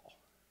knows it all.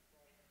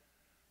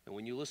 And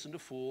when you listen to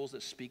fools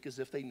that speak as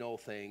if they know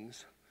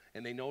things,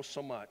 and they know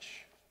so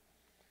much,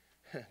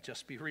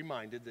 just be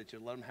reminded that you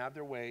let them have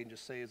their way and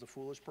just say, as a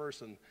foolish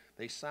person,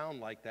 they sound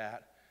like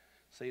that.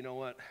 Say, you know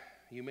what?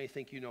 You may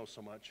think you know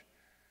so much,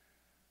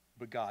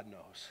 but God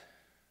knows.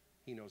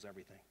 He knows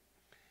everything.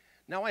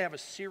 Now I have a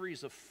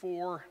series of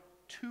 4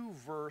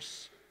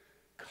 two-verse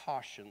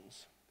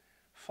cautions.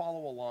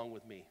 Follow along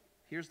with me.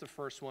 Here's the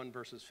first one,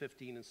 verses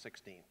 15 and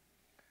 16.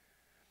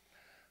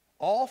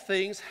 All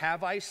things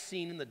have I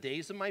seen in the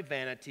days of my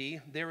vanity.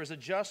 There is a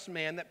just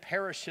man that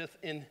perisheth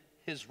in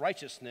his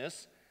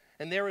righteousness,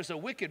 and there is a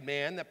wicked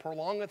man that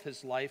prolongeth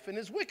his life in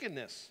his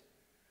wickedness.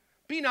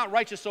 Be not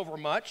righteous over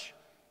much,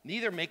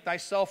 neither make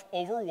thyself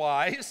over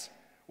wise.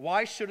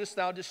 Why shouldest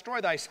thou destroy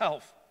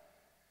thyself?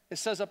 It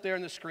says up there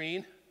on the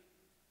screen,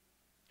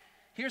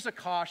 here's a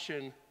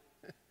caution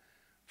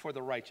for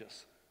the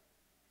righteous.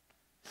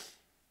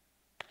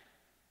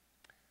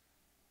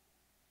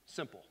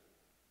 Simple.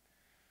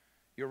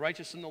 You're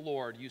righteous in the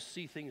Lord. You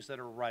see things that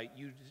are right.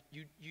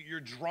 You're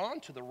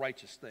drawn to the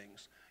righteous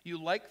things.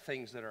 You like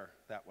things that are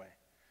that way.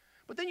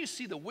 But then you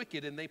see the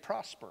wicked and they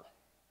prosper.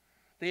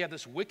 They have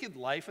this wicked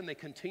life and they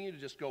continue to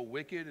just go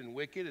wicked and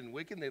wicked and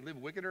wicked. And they live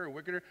wickeder and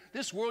wickeder.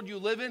 This world you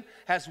live in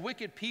has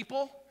wicked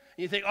people.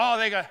 And you think,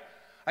 oh,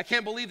 I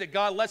can't believe that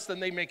God lets them.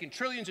 They're making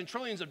trillions and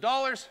trillions of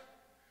dollars.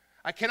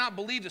 I cannot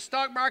believe the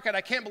stock market.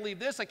 I can't believe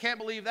this. I can't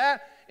believe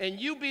that. And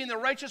you being the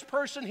righteous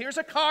person, here's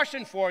a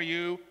caution for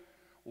you.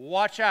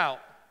 Watch out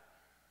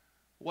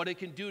what it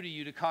can do to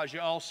you to cause you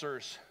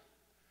ulcers,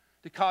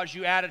 to cause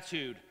you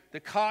attitude,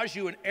 to cause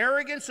you an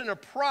arrogance and a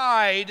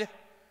pride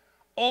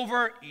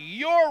over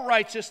your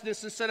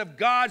righteousness instead of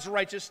God's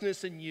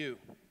righteousness in you.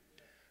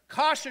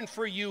 Caution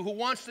for you who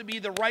wants to be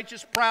the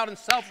righteous, proud, and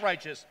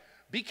self-righteous.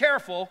 Be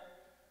careful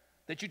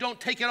that you don't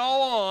take it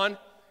all on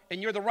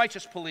and you're the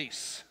righteous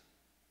police.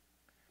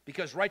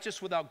 Because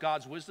righteous without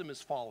God's wisdom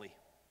is folly.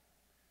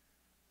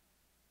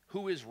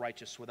 Who is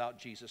righteous without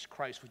Jesus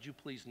Christ? Would you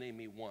please name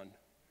me one?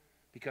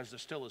 Because there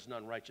still is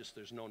none righteous.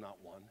 There's no, not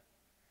one.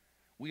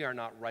 We are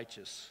not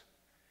righteous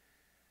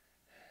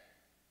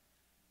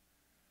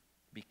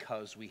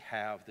because we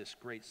have this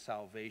great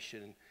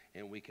salvation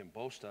and we can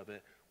boast of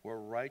it. We're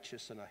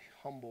righteous in a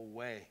humble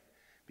way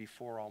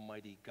before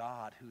Almighty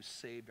God who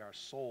saved our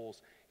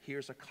souls.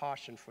 Here's a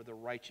caution for the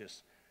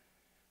righteous.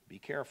 Be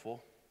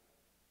careful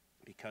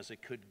because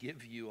it could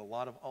give you a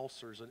lot of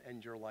ulcers and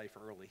end your life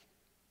early.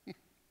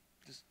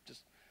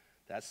 Just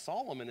that's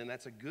Solomon, and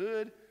that's a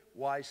good,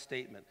 wise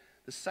statement.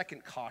 The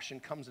second caution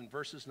comes in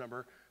verses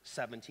number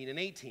 17 and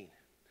 18.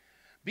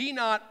 Be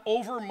not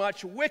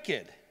overmuch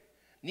wicked,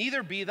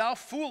 neither be thou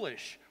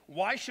foolish.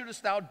 Why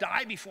shouldest thou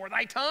die before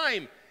thy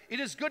time? It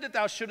is good that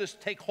thou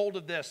shouldest take hold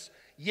of this.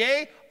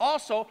 Yea,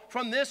 also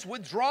from this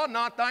withdraw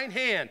not thine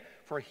hand,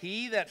 for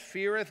he that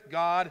feareth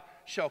God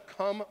shall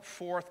come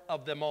forth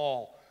of them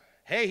all.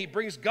 Hey, he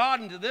brings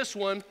God into this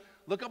one.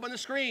 Look up on the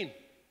screen.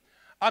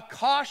 A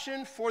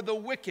caution for the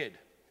wicked.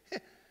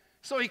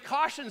 So he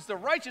cautions the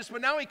righteous,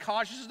 but now he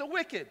cautions the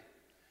wicked.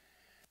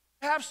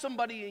 Have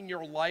somebody in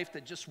your life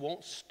that just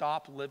won't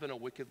stop living a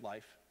wicked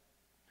life.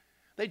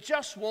 They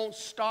just won't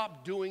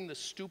stop doing the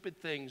stupid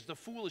things, the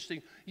foolish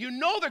things. You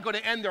know they're going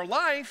to end their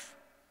life.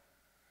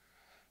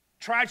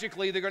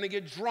 Tragically, they're going to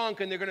get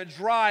drunk and they're going to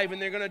drive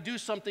and they're going to do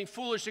something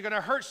foolish. They're going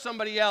to hurt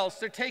somebody else.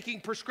 They're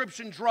taking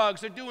prescription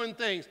drugs. They're doing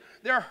things.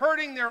 They're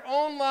hurting their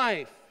own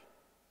life.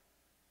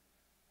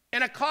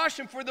 And a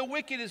caution for the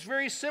wicked is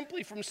very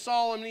simply from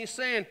Solomon. He's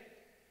saying,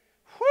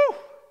 whew,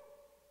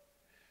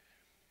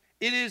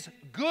 it is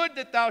good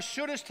that thou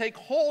shouldest take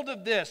hold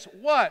of this.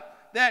 What?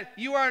 That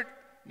you are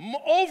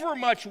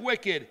overmuch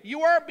wicked.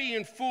 You are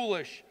being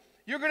foolish.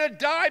 You're going to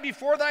die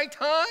before thy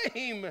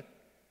time.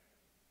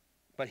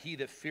 But he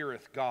that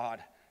feareth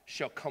God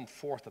shall come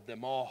forth of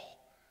them all.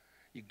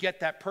 You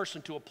get that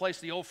person to a place,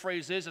 the old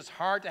phrase is, it's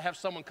hard to have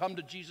someone come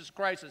to Jesus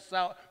Christ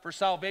for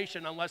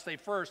salvation unless they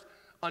first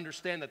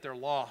understand that they're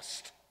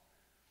lost.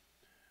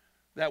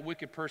 That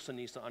wicked person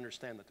needs to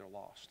understand that they're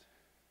lost.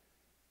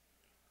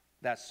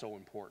 That's so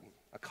important.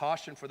 A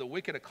caution for the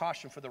wicked, a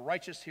caution for the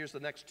righteous. Here's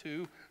the next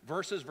two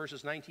verses,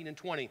 verses 19 and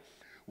 20.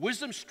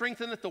 Wisdom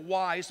strengtheneth the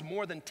wise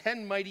more than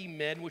 10 mighty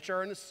men which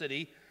are in the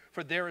city,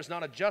 for there is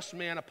not a just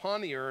man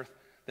upon the earth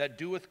that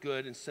doeth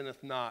good and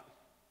sinneth not.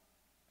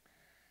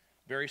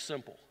 Very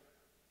simple.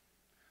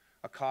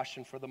 A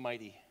caution for the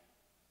mighty.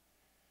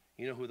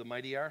 You know who the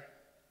mighty are?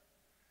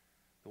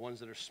 The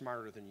ones that are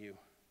smarter than you.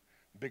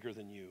 bigger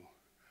than you,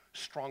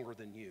 stronger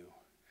than you.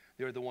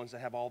 They're the ones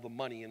that have all the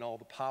money and all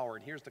the power.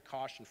 And here's the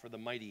caution for the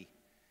mighty.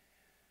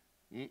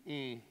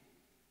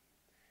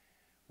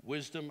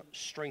 Wisdom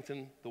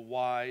strengthened the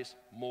wise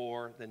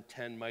more than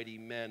 10 mighty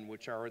men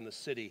which are in the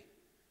city.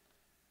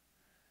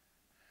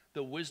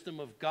 The wisdom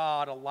of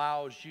God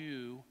allows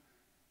you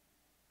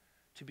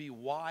to be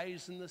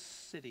wise in the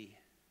city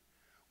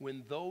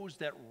when those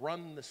that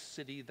run the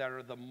city, that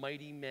are the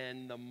mighty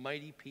men, the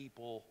mighty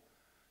people,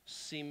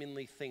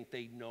 seemingly think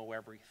they know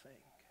everything.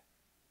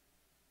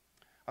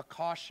 A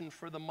caution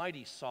for the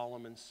mighty,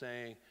 Solomon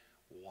saying,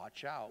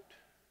 watch out.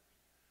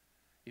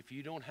 If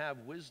you don't have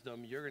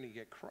wisdom, you're going to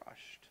get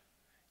crushed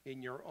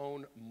in your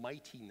own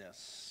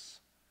mightiness.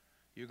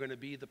 You're going to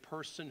be the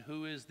person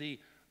who is the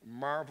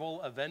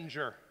Marvel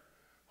Avenger,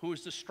 who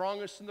is the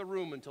strongest in the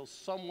room until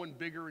someone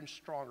bigger and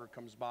stronger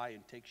comes by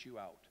and takes you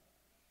out.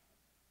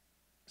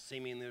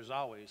 Seemingly there's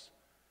always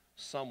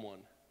someone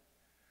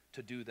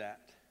to do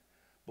that.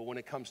 But when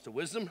it comes to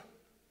wisdom,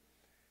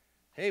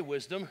 hey,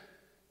 wisdom,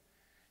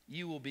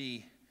 you will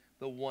be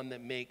the one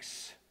that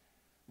makes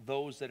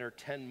those that are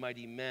 10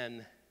 mighty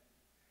men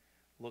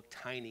look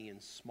tiny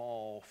and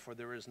small, for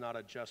there is not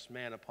a just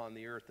man upon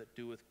the earth that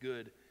doeth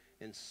good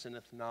and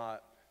sinneth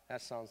not.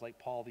 That sounds like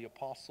Paul the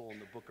Apostle in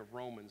the book of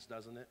Romans,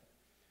 doesn't it?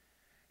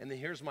 And then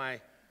here's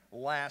my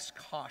last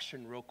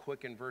caution real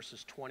quick in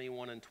verses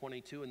 21 and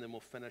 22, and then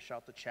we'll finish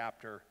out the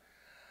chapter.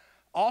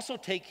 Also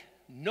take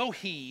no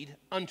heed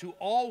unto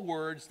all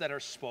words that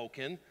are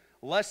spoken,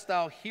 lest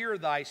thou hear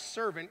thy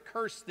servant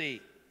curse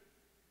thee.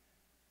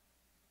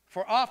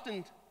 For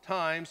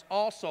oftentimes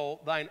also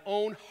thine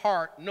own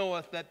heart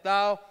knoweth that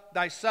thou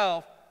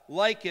thyself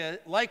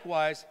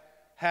likewise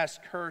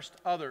hast cursed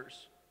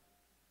others.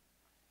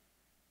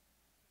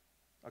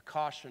 A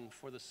caution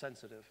for the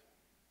sensitive.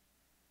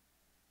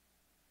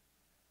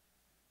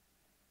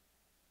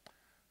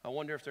 I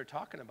wonder if they're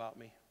talking about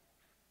me.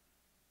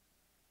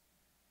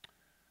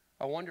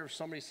 I wonder if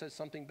somebody said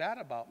something bad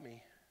about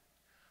me.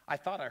 I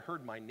thought I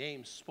heard my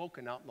name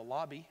spoken out in the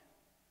lobby.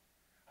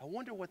 I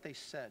wonder what they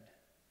said.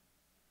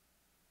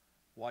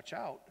 Watch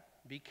out.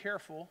 Be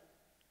careful.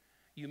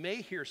 You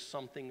may hear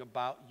something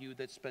about you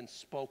that's been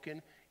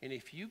spoken, and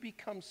if you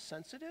become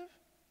sensitive,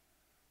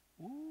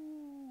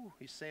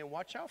 he's saying,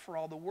 watch out for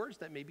all the words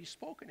that may be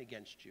spoken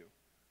against you.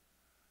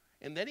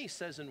 And then he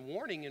says in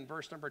warning in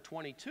verse number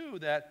 22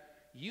 that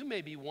you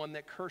may be one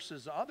that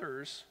curses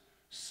others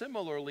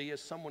similarly as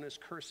someone is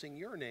cursing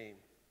your name.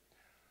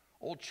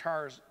 Old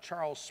Charles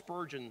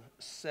Spurgeon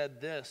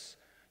said this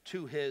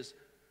to his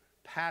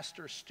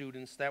pastor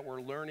students that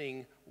were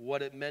learning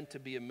what it meant to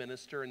be a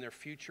minister and their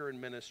future in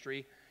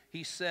ministry.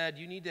 He said,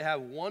 you need to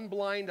have one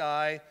blind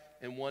eye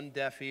and one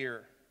deaf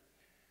ear.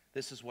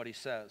 This is what he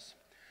says.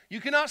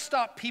 You cannot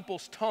stop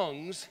people's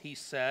tongues, he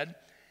said,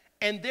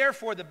 and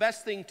therefore the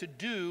best thing to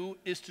do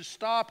is to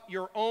stop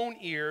your own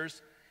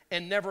ears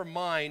and never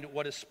mind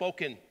what is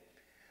spoken.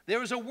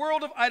 There is a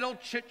world of idle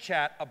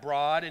chit-chat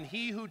abroad, and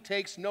he who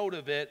takes note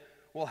of it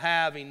will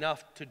have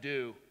enough to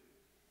do.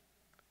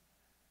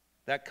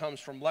 That comes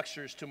from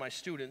Lectures to My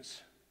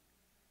Students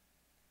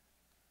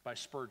by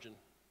Spurgeon.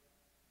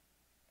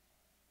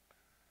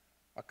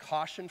 A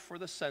caution for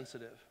the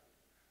sensitive.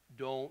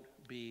 Don't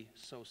be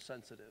so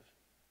sensitive.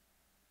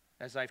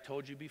 As I've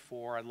told you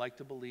before, I'd like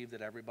to believe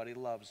that everybody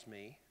loves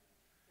me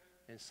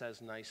and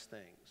says nice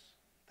things.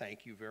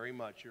 Thank you very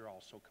much. You're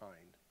all so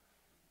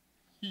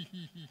kind.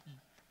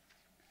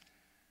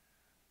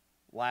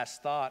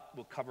 Last thought,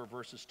 we'll cover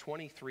verses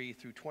 23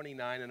 through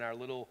 29 in our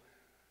little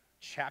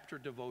chapter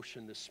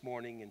devotion this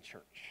morning in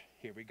church.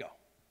 Here we go.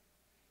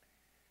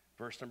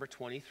 Verse number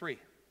 23.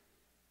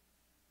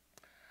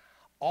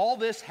 All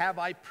this have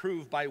I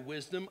proved by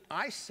wisdom.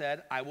 I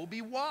said I will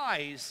be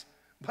wise,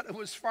 but it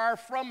was far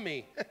from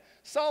me.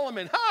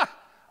 Solomon,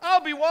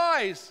 I'll be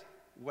wise.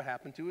 What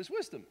happened to his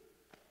wisdom?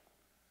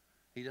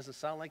 He doesn't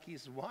sound like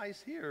he's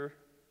wise here.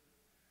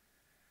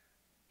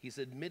 He's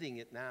admitting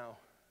it now.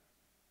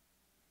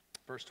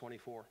 Verse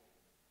 24.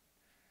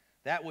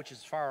 That which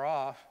is far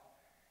off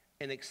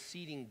and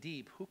exceeding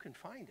deep, who can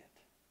find it?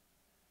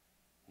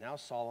 Now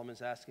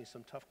Solomon's asking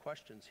some tough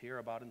questions here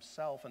about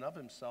himself and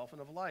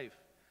of life.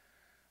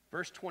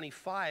 Verse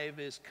 25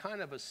 is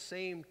kind of a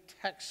same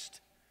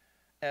text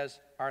as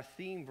our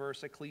theme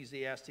verse,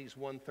 Ecclesiastes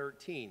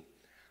 1:13.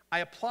 I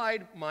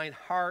applied mine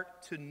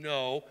heart to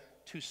know,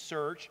 to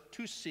search,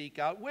 to seek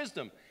out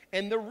wisdom,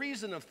 and the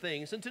reason of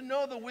things, and to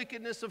know the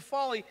wickedness of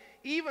folly,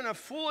 even of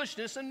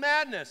foolishness and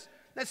madness.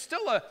 That's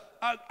still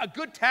a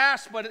good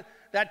task, but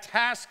that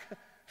task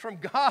from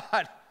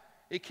God,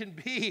 it can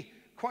be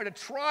quite a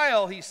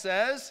trial, he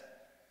says.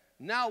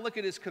 Now look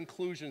at his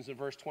conclusions in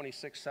verse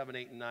 26, 7,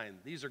 8, and 9.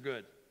 These are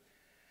good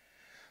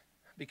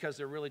because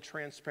they're really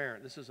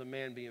transparent. This is a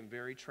man being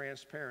very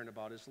transparent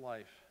about his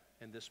life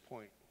at this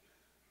point.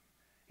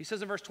 He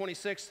says in verse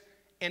 26,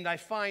 and I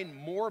find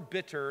more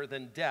bitter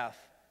than death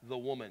the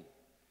woman,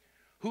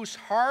 whose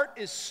heart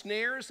is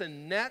snares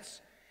and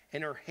nets,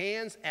 and her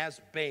hands as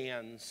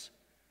bands.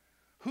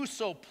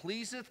 Whoso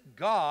pleaseth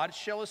God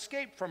shall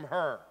escape from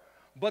her,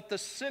 but the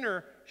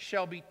sinner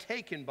shall be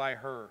taken by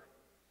her.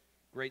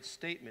 Great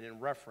statement in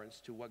reference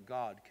to what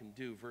God can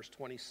do. Verse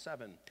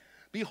 27.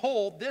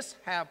 Behold, this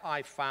have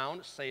I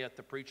found, saith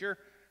the preacher,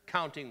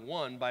 counting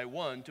one by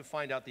one to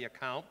find out the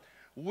account,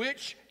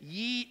 which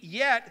ye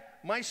yet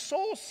my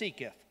soul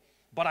seeketh,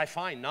 but I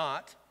find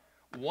not.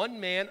 One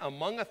man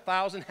among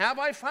 1,000 have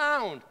I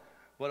found,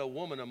 but a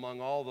woman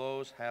among all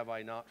those have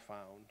I not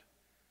found.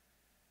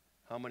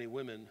 How many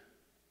women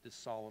did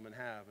Solomon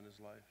have in his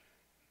life?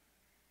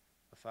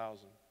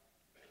 1,000.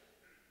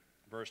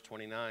 Verse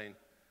 29.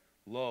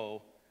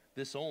 Lo,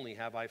 this only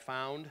have I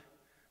found,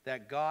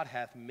 that God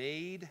hath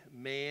made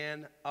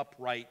man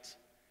upright.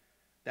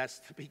 That's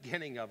the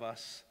beginning of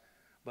us.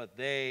 But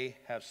they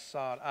have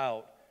sought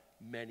out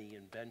many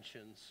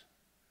inventions.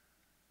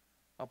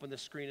 Up on the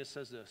screen it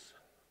says this.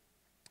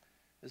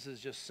 This is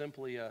just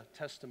simply a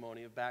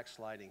testimony of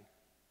backsliding.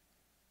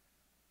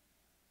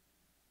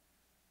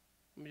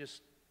 Let me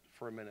just,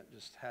 for a minute,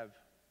 just have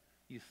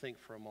you think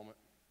for a moment.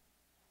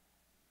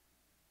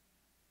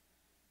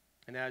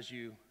 And as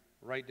you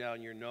write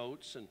down your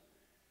notes and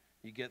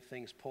you get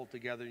things pulled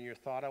together in your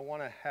thought, I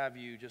want to have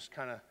you just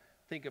kind of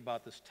think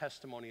about this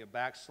testimony of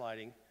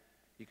backsliding.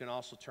 You can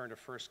also turn to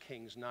 1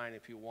 Kings 9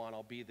 if you want.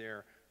 I'll be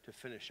there to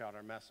finish out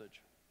our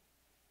message.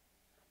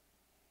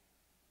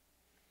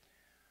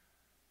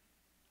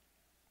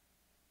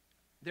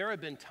 There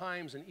have been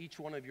times in each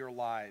one of your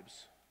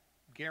lives,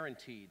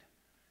 guaranteed,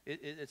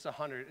 it's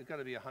 100, it's got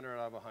to be 100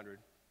 out of 100,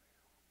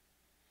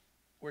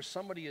 where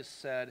somebody has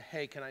said,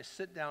 hey, can I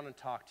sit down and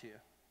talk to you?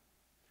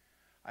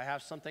 I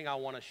have something I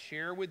want to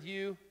share with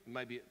you. It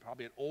might be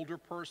probably an older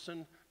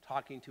person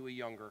talking to a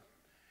younger.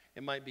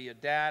 It might be a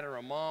dad or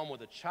a mom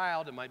with a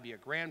child. It might be a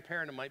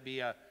grandparent. It might be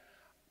a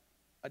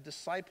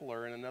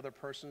discipler in another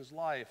person's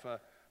life.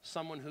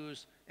 Someone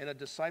who's in a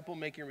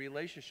disciple-making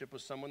relationship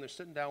with someone. They're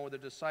sitting down with a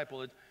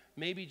disciple. It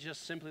may be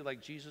just simply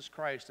like Jesus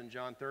Christ in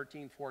John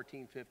 13,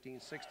 14, 15,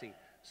 16,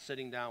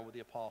 sitting down with the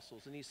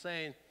apostles. And he's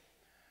saying,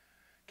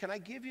 can I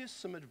give you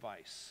some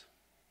advice?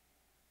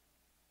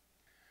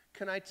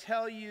 Can I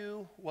tell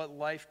you what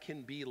life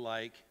can be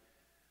like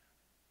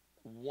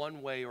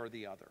one way or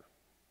the other?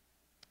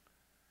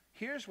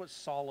 Here's what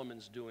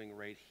Solomon's doing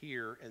right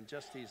here in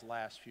just these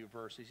last few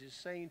verses. He's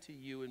saying to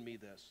you and me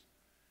this.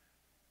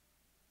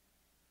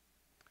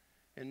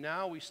 And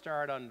now we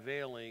start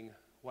unveiling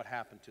what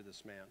happened to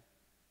this man.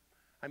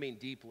 I mean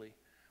deeply.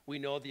 We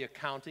know the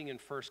accounting in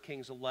 1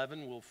 Kings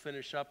 11. We'll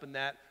finish up in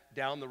that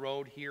down the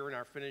road here in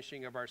our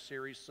finishing of our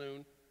series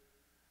soon.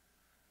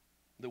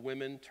 The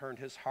women turned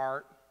his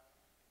heart.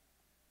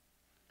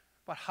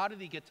 But how did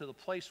he get to the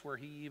place where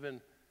he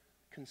even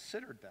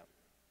considered them?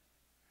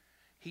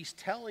 He's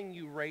telling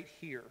you right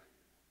here,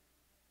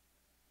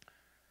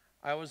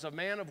 I was a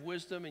man of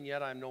wisdom, and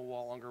yet I'm no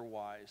longer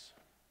wise.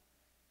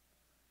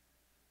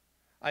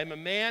 I'm a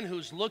man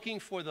who's looking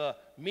for the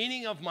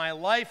meaning of my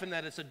life and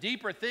that it's a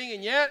deeper thing,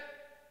 and yet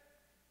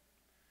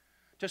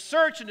to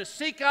search and to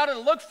seek out and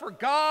look for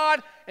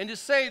God and to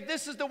say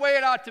this is the way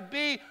it ought to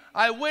be,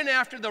 I went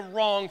after the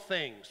wrong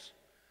things.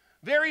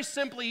 Very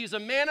simply, he's a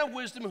man of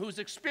wisdom who's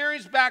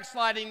experienced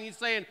backsliding. He's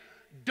saying,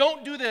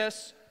 don't do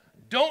this,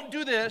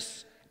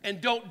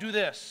 and don't do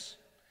this.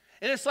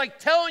 And it's like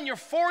telling your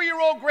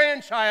 4-year-old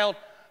grandchild,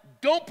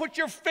 don't put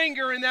your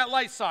finger in that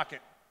light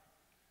socket.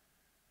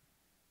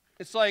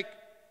 It's like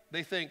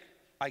they think,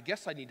 I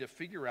guess I need to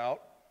figure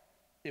out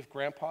if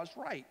Grandpa's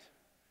right.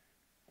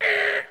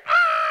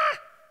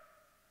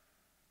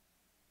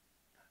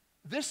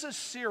 This is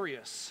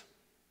serious.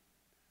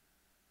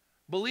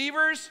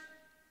 Believers,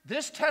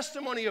 this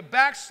testimony of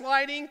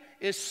backsliding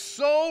is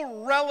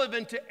so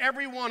relevant to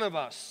every one of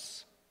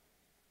us.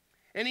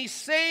 And he's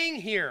saying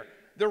here,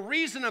 the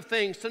reason of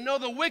things, to know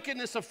the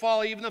wickedness of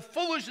folly, even the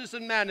foolishness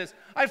and madness,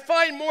 I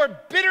find more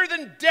bitter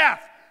than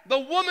death the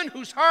woman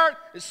whose heart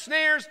is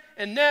snares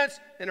and nets,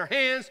 and her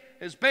hands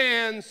is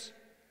bands.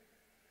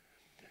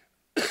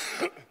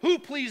 Who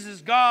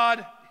pleases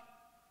God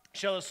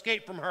shall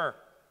escape from her.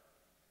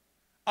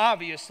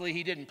 Obviously,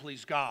 he didn't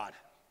please God.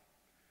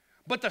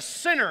 But the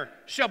sinner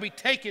shall be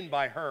taken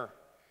by her.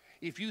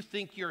 If you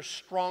think you're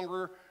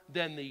stronger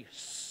than the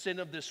sin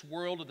of this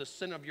world or the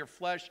sin of your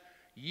flesh,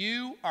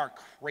 you are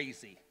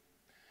crazy.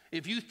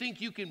 If you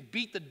think you can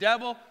beat the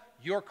devil,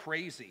 you're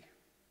crazy.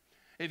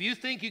 If you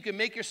think you can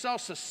make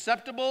yourself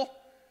susceptible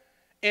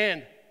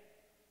and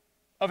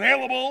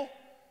available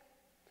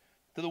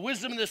to the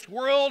wisdom of this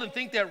world and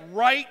think that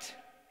right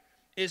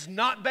is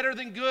not better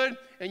than good,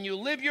 and you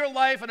live your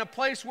life in a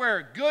place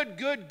where good,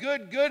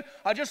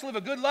 I just live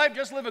a good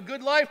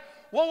life,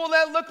 what will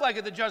that look like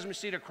at the judgment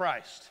seat of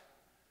Christ?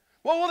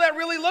 What will that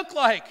really look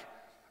like?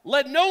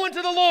 Let no one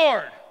to the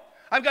Lord.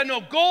 I've got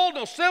no gold,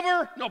 no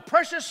silver, no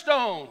precious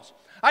stones.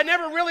 I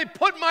never really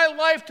put my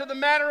life to the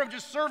matter of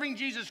just serving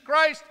Jesus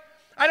Christ.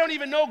 I don't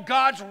even know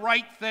God's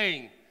right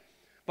thing.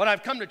 But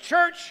I've come to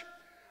church,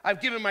 I've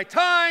given my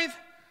tithe,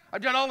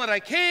 I've done all that I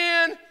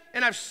can,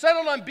 and I've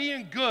settled on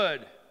being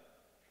good.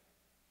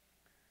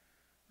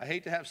 I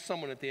hate to have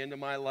someone at the end of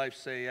my life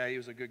say, yeah, he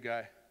was a good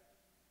guy.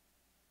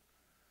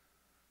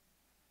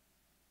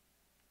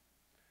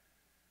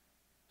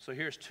 So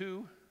here's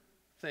two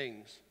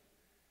things,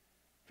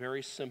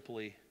 very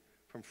simply,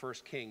 from 1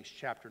 Kings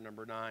chapter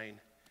number 9,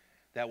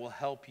 that will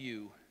help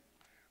you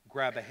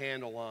grab a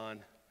handle on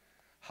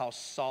how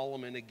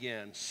Solomon,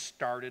 again,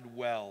 started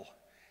well,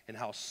 and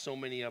how so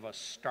many of us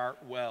start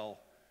well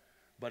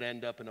but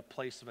end up in a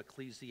place of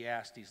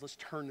Ecclesiastes. Let's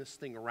turn this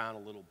thing around a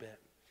little bit.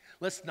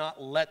 Let's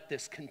not let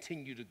this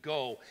continue to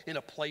go in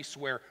a place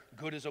where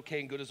good is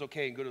okay and good is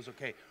okay and good is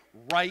okay.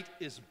 Right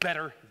is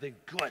better than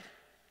good.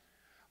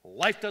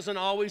 Life doesn't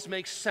always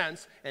make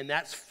sense, and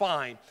that's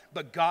fine,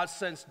 but God's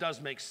sense does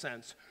make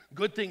sense.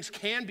 Good things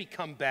can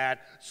become bad,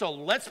 so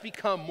let's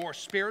become more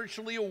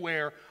spiritually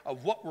aware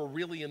of what we're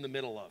really in the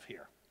middle of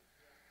here.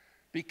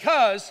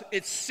 Because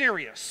it's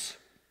serious,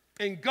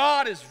 and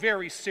God is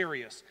very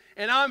serious,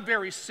 and I'm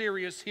very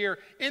serious here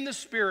in the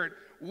Spirit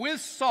with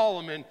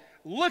Solomon,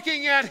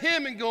 looking at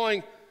him and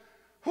going,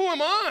 who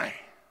am I?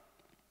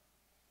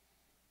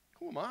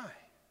 Who am I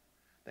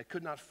that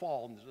could not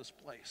fall into this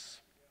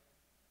place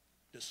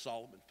that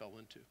Solomon fell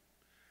into?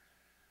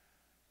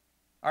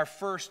 Our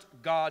first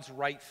God's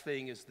right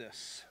thing is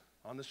this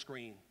on the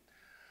screen.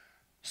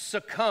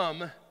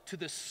 Succumb to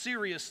the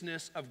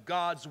seriousness of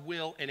God's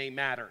will in a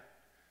matter.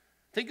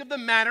 Think of the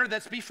matter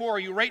that's before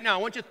you right now.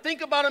 I want you to think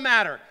about a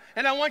matter,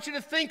 and I want you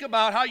to think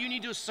about how you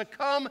need to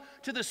succumb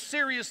to the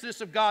seriousness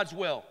of God's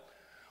will.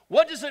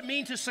 What does it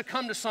mean to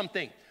succumb to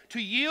something?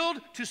 To yield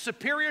to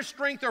superior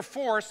strength or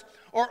force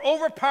or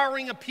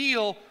overpowering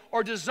appeal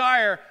or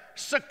desire.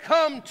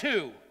 Succumb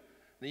to.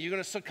 Are you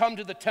going to succumb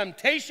to the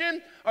temptation,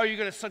 or are you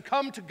going to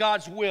succumb to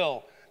God's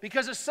will?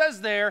 Because it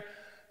says there,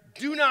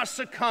 do not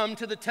succumb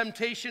to the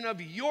temptation of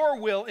your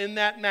will in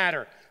that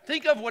matter.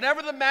 Think of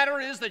whatever the matter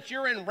is that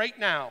you're in right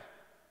now.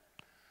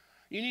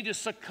 You need to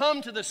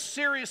succumb to the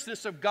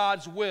seriousness of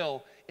God's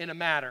will in a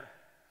matter.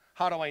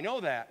 How do I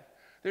know that?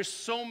 There's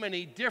so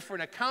many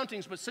different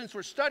accountings, but since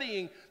we're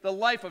studying the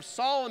life of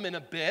Solomon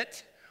a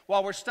bit,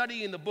 while we're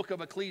studying the book of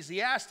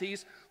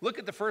Ecclesiastes, look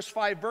at the first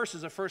 5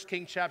 verses of 1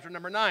 Kings chapter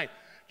number 9.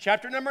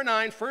 Chapter number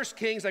 9, 1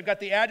 Kings, I've got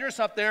the address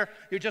up there.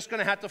 You're just going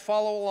to have to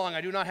follow along.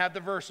 I do not have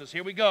the verses.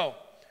 Here we go.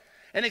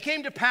 And it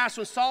came to pass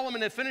when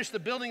Solomon had finished the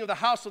building of the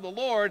house of the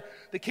Lord,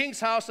 the king's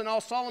house, and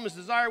all Solomon's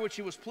desire which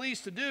he was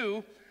pleased to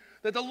do,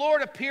 that the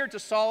Lord appeared to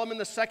Solomon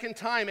the second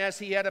time as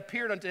he had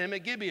appeared unto him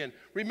at Gibeon.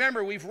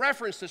 Remember, we've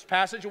referenced this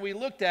passage, and we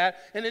looked at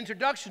an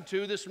introduction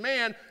to this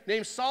man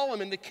named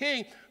Solomon, the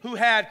king, who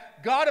had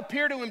God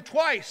appear to him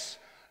twice.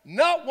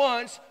 Not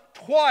once,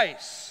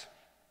 twice.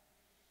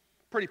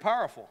 Pretty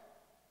powerful.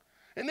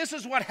 And this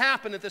is what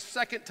happened at the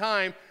second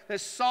time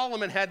that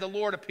Solomon had the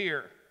Lord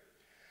appear.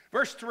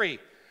 Verse 3,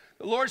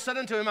 the Lord said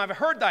unto him, I have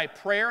heard thy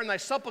prayer and thy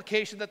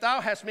supplication that thou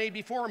hast made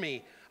before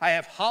me. I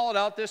have hollowed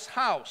out this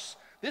house.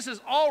 This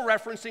is all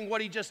referencing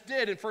what he just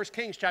did in 1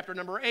 Kings chapter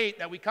number 8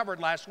 that we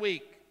covered last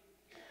week,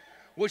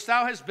 which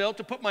thou hast built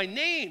to put my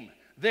name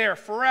there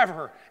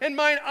forever, and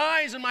mine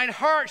eyes and mine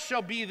heart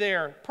shall be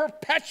there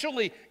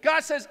perpetually. God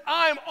says,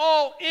 I'm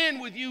all in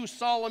with you,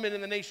 Solomon,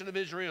 and the nation of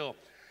Israel.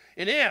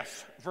 And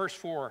if, verse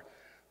 4,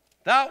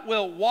 thou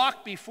wilt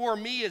walk before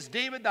me as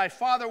David thy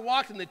father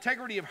walked in the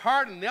integrity of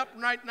heart and the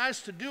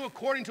uprightness to do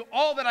according to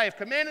all that I have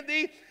commanded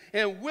thee,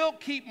 and wilt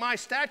keep my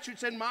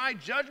statutes and my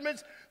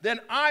judgments,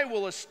 then I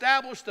will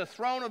establish the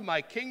throne of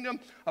my kingdom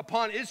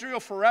upon Israel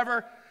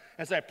forever,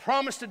 as I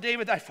promised to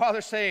David thy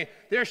father, saying,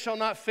 there shall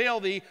not fail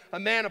thee a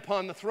man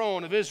upon the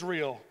throne of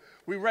Israel.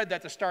 We read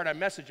that to start our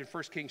message in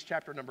 1 Kings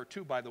chapter number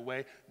 2, by the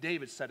way.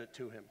 David said it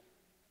to him.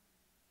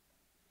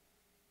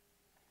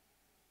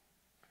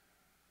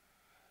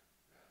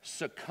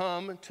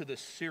 Succumb to the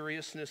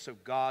seriousness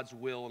of God's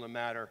will in a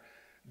matter.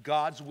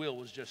 God's will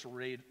was just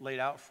laid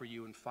out for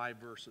you in 5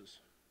 verses.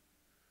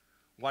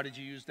 Why did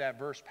you use that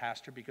verse,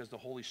 Pastor? Because the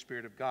Holy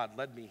Spirit of God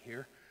led me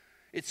here.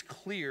 It's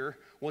clear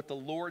what the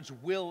Lord's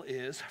will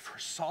is for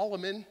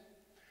Solomon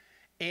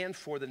and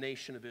for the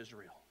nation of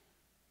Israel.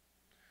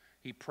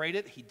 He prayed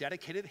it, he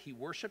dedicated it, he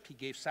worshiped, he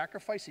gave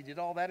sacrifice, he did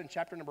all that in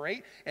chapter number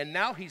 8, and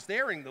now he's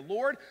there, and the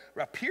Lord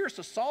appears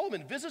to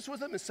Solomon, visits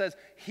with him, and says,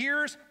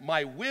 here's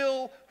my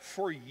will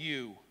for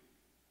you.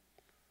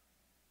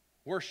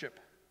 Worship,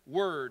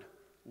 word,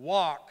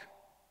 walk.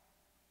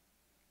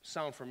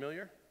 Sound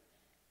familiar?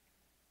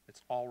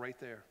 It's all right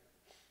there.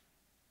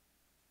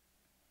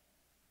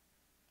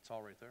 It's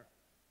all right there.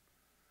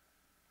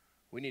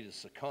 We need to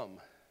succumb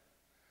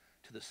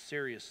to the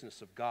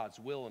seriousness of God's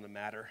will in a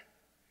matter,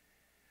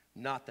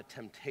 not the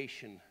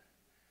temptation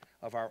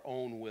of our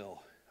own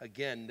will.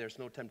 Again, there's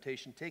no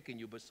temptation taken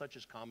you, but such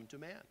is common to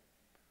man.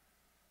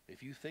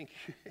 If you think,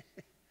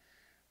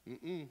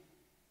 we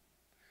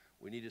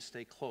need to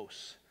stay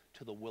close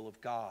to the will of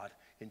God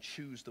and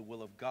choose the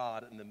will of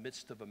God in the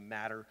midst of a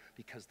matter,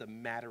 because the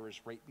matter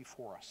is right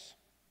before us.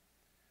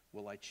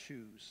 Will I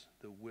choose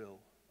the will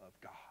of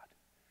God?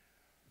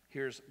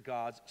 Here's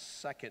God's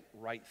second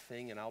right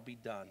thing, and I'll be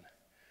done.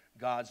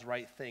 God's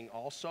right thing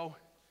also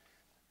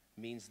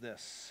means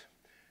this.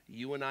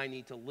 You and I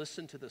need to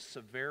listen to the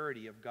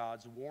severity of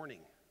God's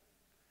warning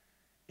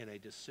in a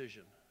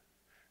decision.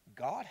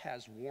 God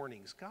has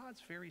warnings.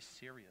 God's very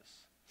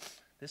serious.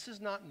 This is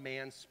not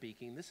man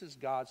speaking. This is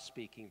God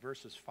speaking.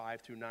 Verses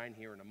 5 through 9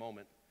 here in a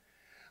moment.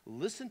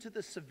 Listen to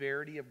the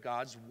severity of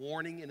God's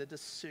warning in a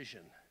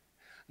decision,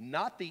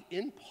 not the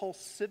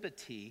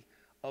impulsivity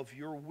of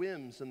your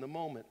whims in the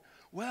moment.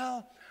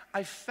 Well,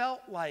 I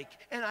felt like,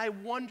 and I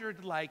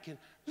wondered like, and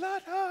la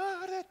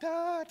da da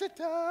da da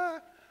da.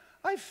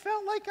 I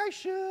felt like I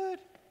should.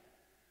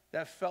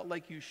 That felt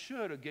like you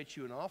should will get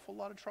you in an awful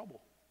lot of trouble.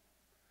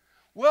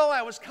 Well,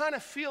 I was kind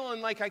of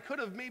feeling like I could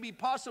have maybe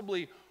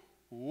possibly,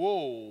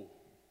 whoa.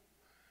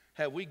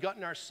 Have we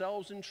gotten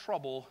ourselves in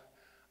trouble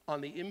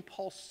on the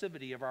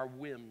impulsivity of our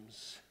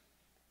whims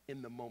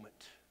in the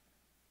moment?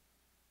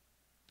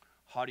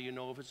 How do you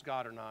know if it's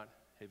God or not?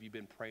 Have you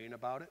been praying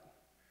about it?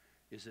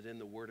 Is it in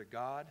the Word of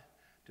God?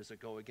 Does it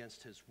go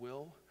against His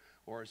will?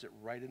 Or is it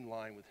right in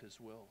line with His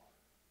will?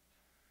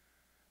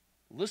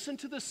 Listen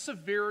to the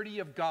severity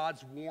of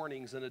God's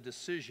warnings in a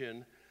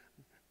decision.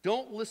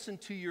 Don't listen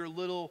to your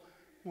little,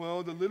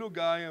 well, the little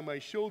guy on my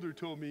shoulder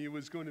told me it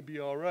was going to be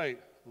all right.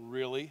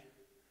 Really?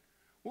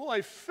 Well,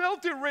 I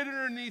felt it right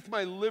underneath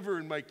my liver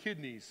and my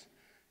kidneys.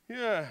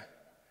 Yeah,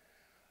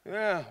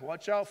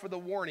 watch out for the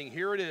warning.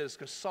 Here it is,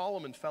 because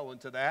Solomon fell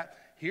into that.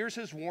 Here's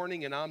his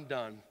warning, and I'm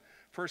done.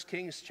 1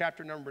 Kings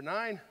chapter number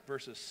 9,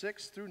 verses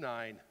 6 through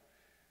 9.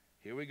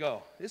 Here we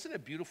go. Isn't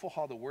it beautiful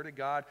how the Word of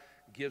God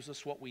gives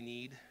us what we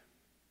need?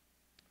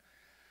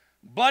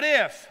 But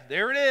if,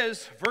 there it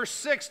is, verse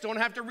 6, don't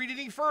have to read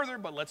any further,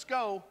 but let's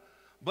go.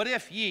 But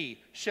if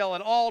ye shall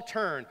at all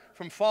turn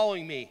from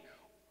following me,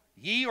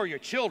 ye or your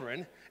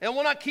children, and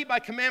will not keep my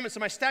commandments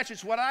and my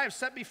statutes, what I have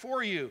set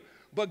before you,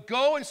 but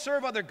go and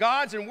serve other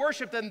gods and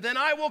worship them, then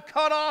I will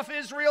cut off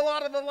Israel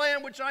out of the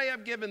land which I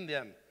have given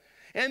them.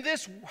 And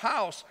this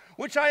house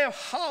which I have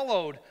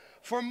hallowed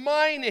for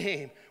my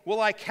name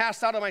will I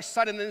cast out of my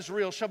sight, and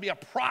Israel shall be a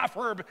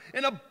proverb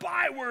and a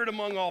byword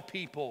among all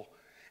people.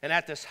 And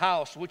at this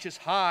house which is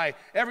high,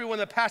 everyone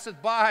that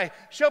passeth by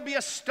shall be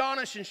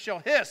astonished and shall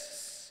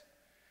hiss.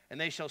 And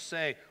they shall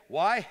say,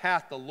 why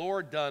hath the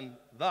Lord done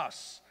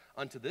thus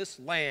unto this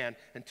land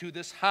and to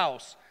this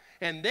house?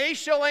 And they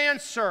shall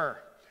answer,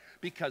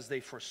 because they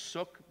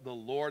forsook the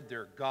Lord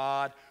their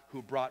God,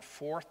 who brought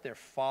forth their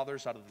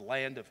fathers out of the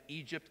land of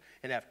Egypt,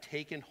 and have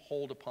taken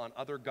hold upon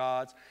other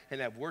gods, and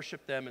have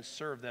worshipped them and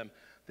served them.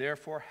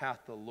 Therefore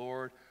hath the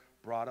Lord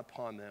brought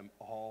upon them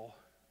all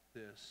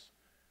this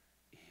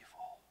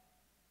evil.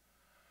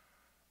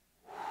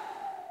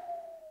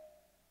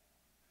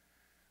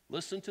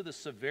 Listen to the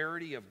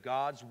severity of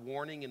God's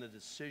warning in a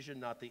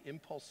decision, not the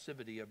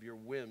impulsivity of your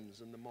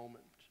whims in the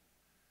moment.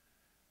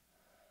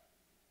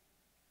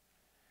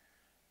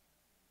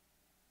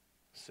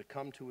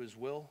 Succumb to His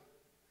will.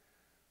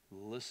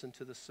 Listen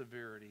to the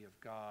severity of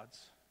God's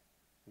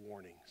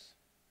warnings.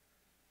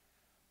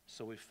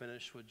 So we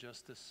finish with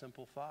just this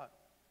simple thought.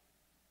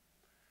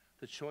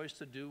 The choice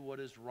to do what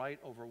is right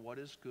over what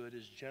is good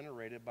is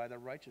generated by the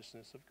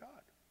righteousness of God.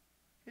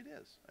 It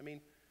is. I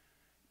mean,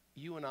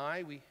 you and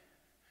I,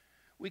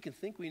 we can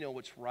think we know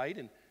what's right,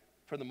 and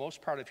for the most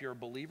part, if you're a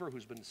believer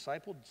who's been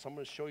discipled, someone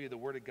will show you the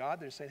Word of God,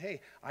 they're saying, hey,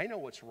 I know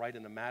what's right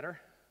in the matter.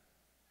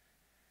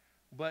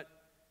 But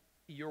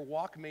your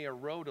walk may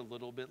erode a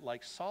little bit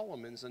like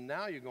Solomon's, and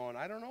now you're going,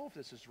 I don't know if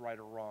this is right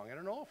or wrong. I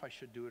don't know if I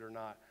should do it or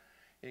not.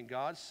 And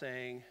God's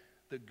saying,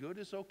 the good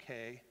is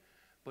okay,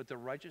 but the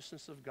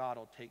righteousness of God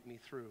will take me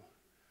through.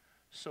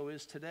 So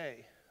is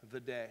today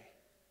the day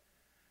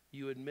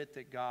you admit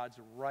that God's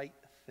right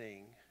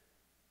thing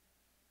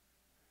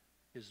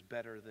is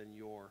better than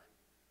your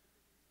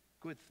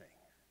good thing?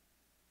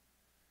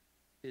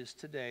 Is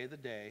today the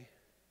day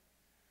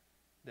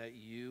that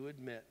you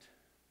admit,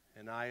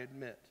 and I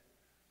admit,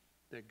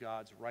 that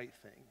God's right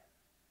thing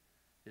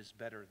is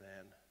better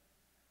than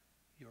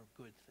your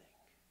good thing?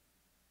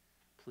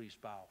 Please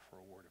bow for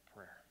a word of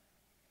prayer.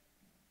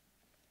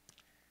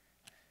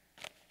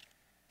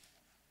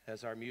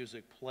 As our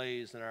music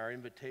plays and our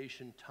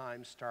invitation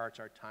time starts,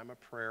 our time of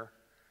prayer,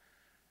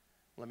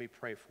 let me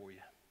pray for you.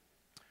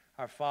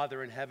 Our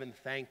Father in heaven,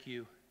 thank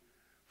you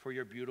for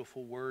your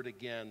beautiful word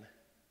again.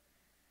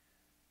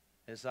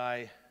 As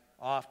I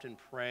often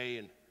pray,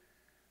 and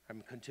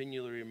I'm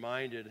continually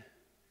reminded,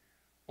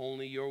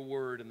 only your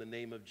word in the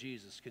name of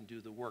Jesus can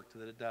do the work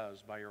that it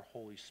does by your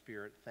Holy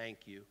Spirit. Thank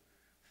you.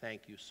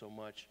 Thank you so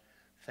much.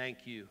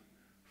 Thank you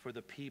for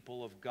the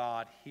people of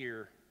God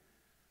here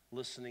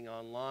listening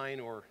online,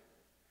 or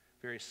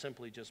very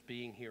simply just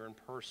being here in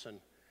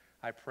person.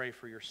 I pray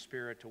for your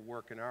Spirit to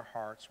work in our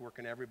hearts, work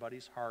in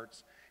everybody's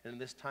hearts. And in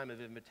this time of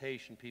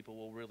invitation, people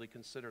will really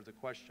consider the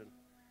question,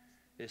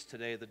 is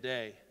today the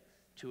day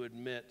to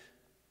admit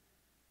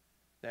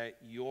that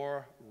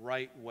your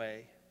right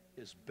way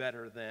is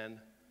better than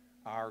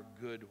our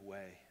good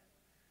way?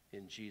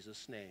 In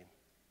Jesus' name.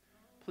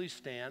 Please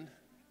stand.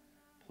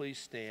 Please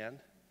stand.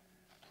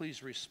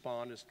 Please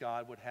respond as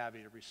God would have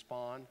you to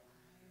respond.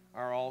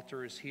 Our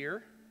altar is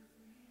here.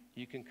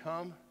 You can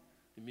come.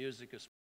 The music is